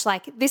very much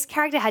like this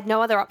character had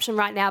no other option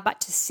right now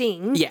but to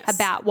sing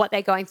about what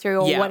they're going through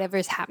or whatever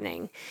is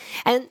happening.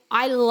 And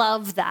I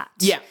love that.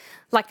 Yeah.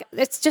 Like,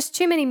 it's just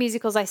too many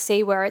musicals I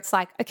see where it's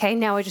like, okay,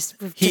 now we've just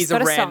Here's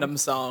got a a random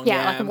song.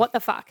 Yeah, like what the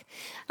fuck.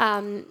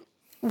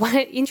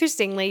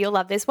 Interestingly, you'll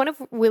love this. One of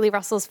Willie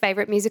Russell's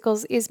favourite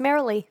musicals is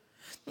Merrily.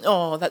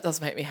 Oh, that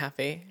does make me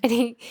happy. And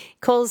he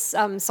calls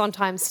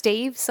Sondheim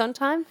Steve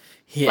Sondheim.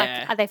 Yeah.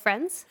 Like, are they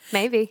friends?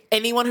 Maybe.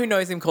 Anyone who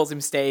knows him calls him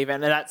Steve,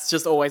 and that's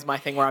just always my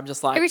thing where I'm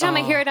just like, Every time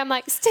I hear it, I'm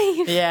like,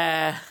 Steve.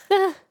 Yeah.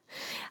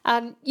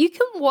 You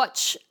can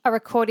watch a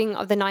recording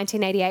of the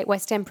 1988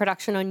 West End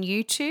production on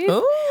YouTube.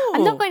 Ooh.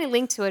 I'm not going to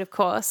link to it, of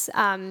course.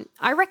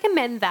 I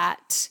recommend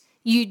that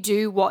you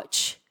do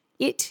watch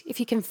it if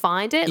you can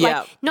find it. Yeah.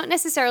 Like, not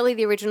necessarily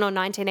the original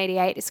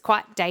 1988. It's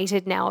quite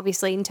dated now,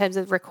 obviously, in terms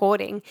of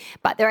recording,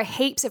 but there are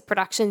heaps of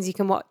productions you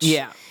can watch.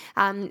 Yeah.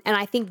 And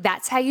I think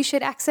that's how you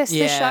should access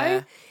the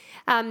show.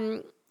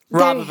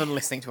 Rather than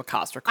listening to a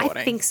cast recording.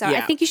 I think so. Yeah.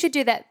 I think you should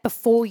do that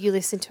before you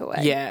listen to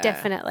it. Yeah.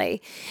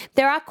 Definitely.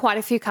 There are quite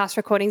a few cast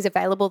recordings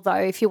available, though,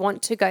 if you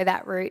want to go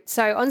that route.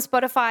 So on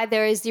Spotify,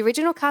 there is the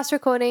original cast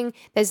recording,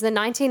 there's the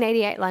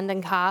 1988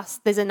 London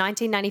cast, there's a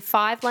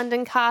 1995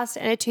 London cast,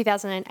 and a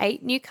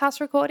 2008 new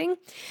cast recording.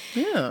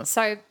 Yeah.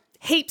 So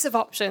heaps of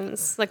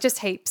options, like just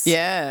heaps.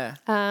 Yeah.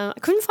 I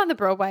couldn't find the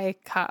Broadway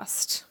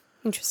cast.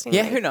 Interestingly.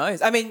 Yeah, who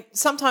knows? I mean,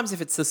 sometimes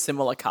if it's a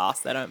similar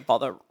cast, they don't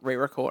bother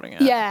re-recording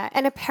it. Yeah,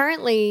 and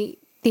apparently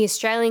the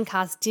Australian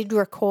cast did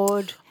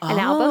record an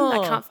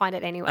album. I can't find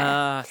it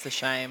anywhere. It's a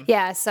shame.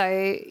 Yeah, so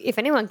if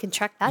anyone can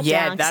track that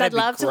down, because I'd that'd be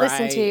love to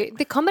listen great. to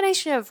the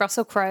combination of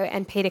Russell Crowe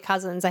and Peter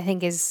Cousins. I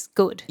think is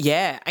good.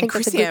 Yeah, and think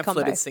that's a Chrissy good Amphlett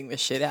combo. is sing the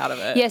shit out of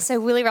it. Yeah, so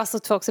Willie Russell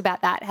talks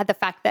about that, had the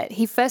fact that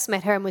he first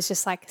met her and was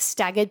just like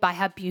staggered by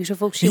how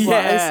beautiful she was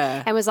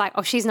and was like,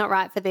 oh, she's not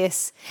right for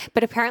this.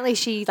 But apparently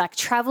she like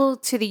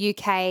traveled to the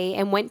UK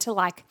and went to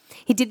like,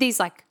 he did these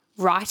like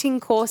writing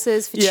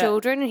courses for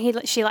children,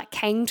 and she like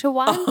came to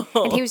one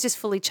and he was just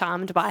fully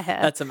charmed by her.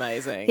 That's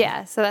amazing.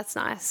 Yeah, so that's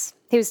nice.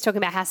 He was talking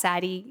about how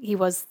sad he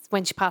was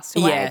when she passed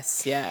away.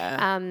 Yes,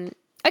 yeah.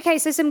 Okay,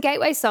 so some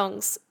gateway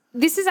songs.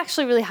 This is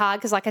actually really hard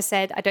because, like I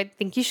said, I don't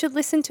think you should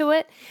listen to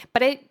it.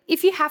 But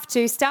if you have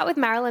to, start with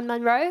Marilyn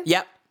Monroe.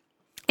 Yep.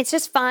 It's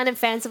just fun and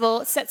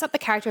fanciful. It sets up the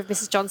character of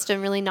Mrs. Johnston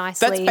really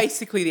nicely. That's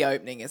basically the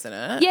opening, isn't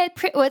it? Yeah,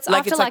 well, it's Like,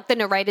 after it's like like- the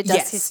narrator does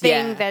Yes, his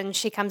thing, yeah. then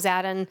she comes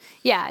out and,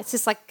 yeah, it's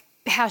just like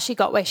how she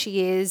got where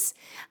she is.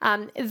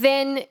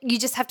 Then you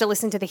just have to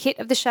listen to the hit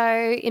of the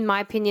show, in my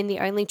opinion, the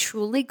only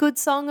truly good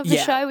song of the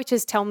Yeah. show, which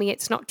is Tell Me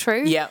It's Not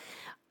True. Yep.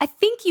 I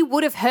think you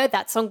would have heard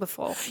that song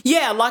before.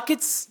 Yeah, like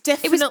it's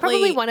definitely. It was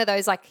probably one of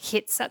those like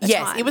hits at the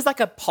time. Yes, it was like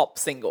a pop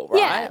single, right?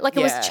 Yeah, like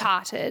it was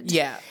charted.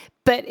 Yeah.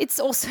 But it's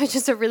also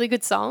just a really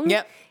good song.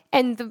 Yep.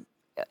 And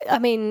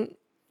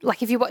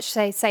like if you watch,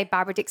 say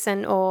Barbara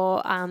Dixon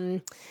or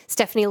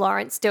Stephanie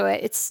Lawrence do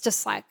it, it's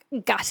just like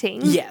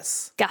gutting.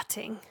 Yes.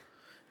 Gutting.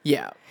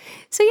 Yeah.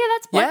 So yeah,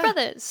 that's Blood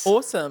Brothers.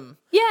 Awesome.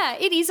 Yeah,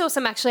 it is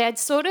awesome actually. I'd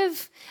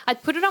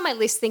put it on my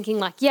list thinking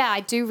like, yeah,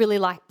 I do really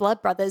like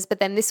Blood Brothers. But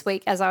then this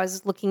week as I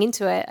was looking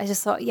into it, I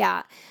just thought,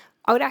 yeah,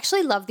 I would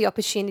actually love the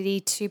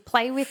opportunity to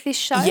play with this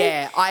show.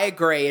 Yeah, I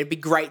agree. It'd be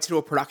great to do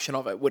a production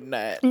of it, wouldn't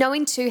it?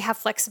 Knowing too how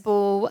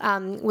flexible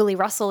Willie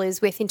Russell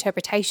is with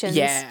interpretations.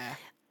 Yeah.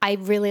 I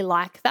really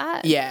like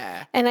that.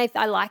 Yeah. And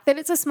I like that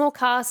it's a small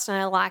cast, and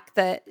I like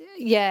that,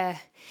 yeah.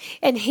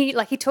 And he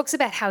talks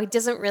about how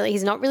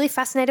he's not really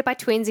fascinated by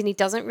twins, and he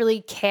doesn't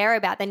really care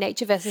about the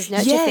nature versus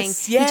nurture thing.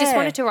 Yeah. He just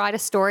wanted to write a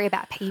story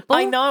about people.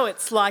 I know.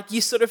 It's like you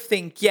sort of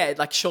think,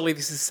 like surely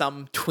this is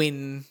some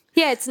twin.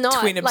 Yeah, it's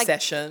not. Twin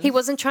obsession. He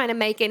wasn't trying to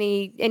make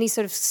any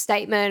sort of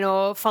statement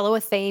or follow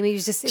a theme. He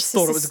was just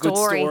thought it was a good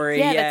story.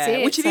 Yeah, that's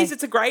it. Which it is.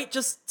 It's a great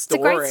story. It's a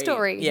great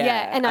story.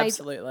 Yeah. And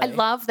absolutely. I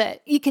love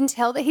that you can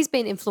tell that he's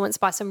been influenced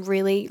by some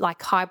really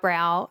like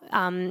highbrow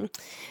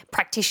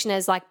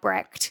practitioners like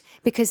Brecht,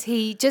 because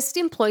he just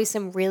employs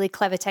some really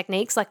clever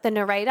techniques. Like the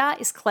narrator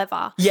is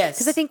clever. Yes.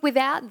 Because I think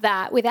without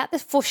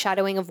the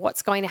foreshadowing of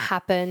what's going to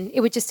happen,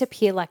 it would just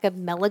appear like a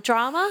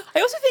melodrama.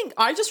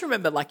 I just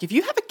remember, like, if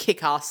you have a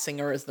kick-ass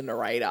singer as the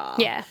narrator,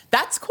 yeah,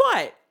 that's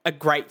quite a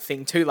great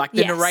thing too. Like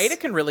the narrator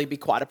can really be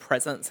quite a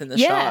presence in the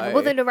show. Yeah,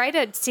 well, the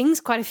narrator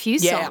sings quite a few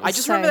songs. Yeah, I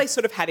just remember they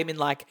sort of had him in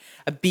like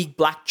a big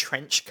black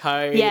trench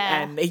coat,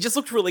 and he just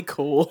looked really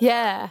cool.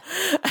 Yeah,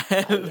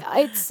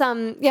 it's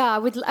I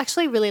would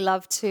actually really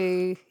love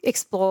to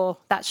explore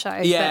that show.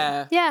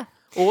 Yeah, but, yeah,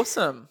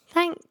 awesome.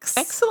 Thanks.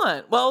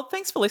 Excellent. Well,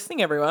 thanks for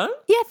listening, everyone.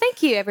 Yeah,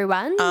 thank you,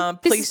 everyone.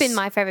 This has been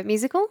my favourite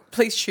musical.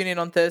 Please tune in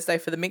on Thursday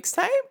for the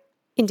mixtape.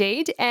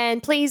 Indeed.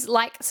 And please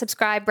like,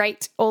 subscribe,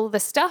 rate, all the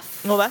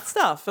stuff. All that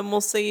stuff. And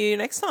we'll see you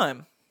next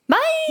time. Bye.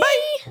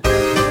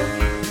 Bye.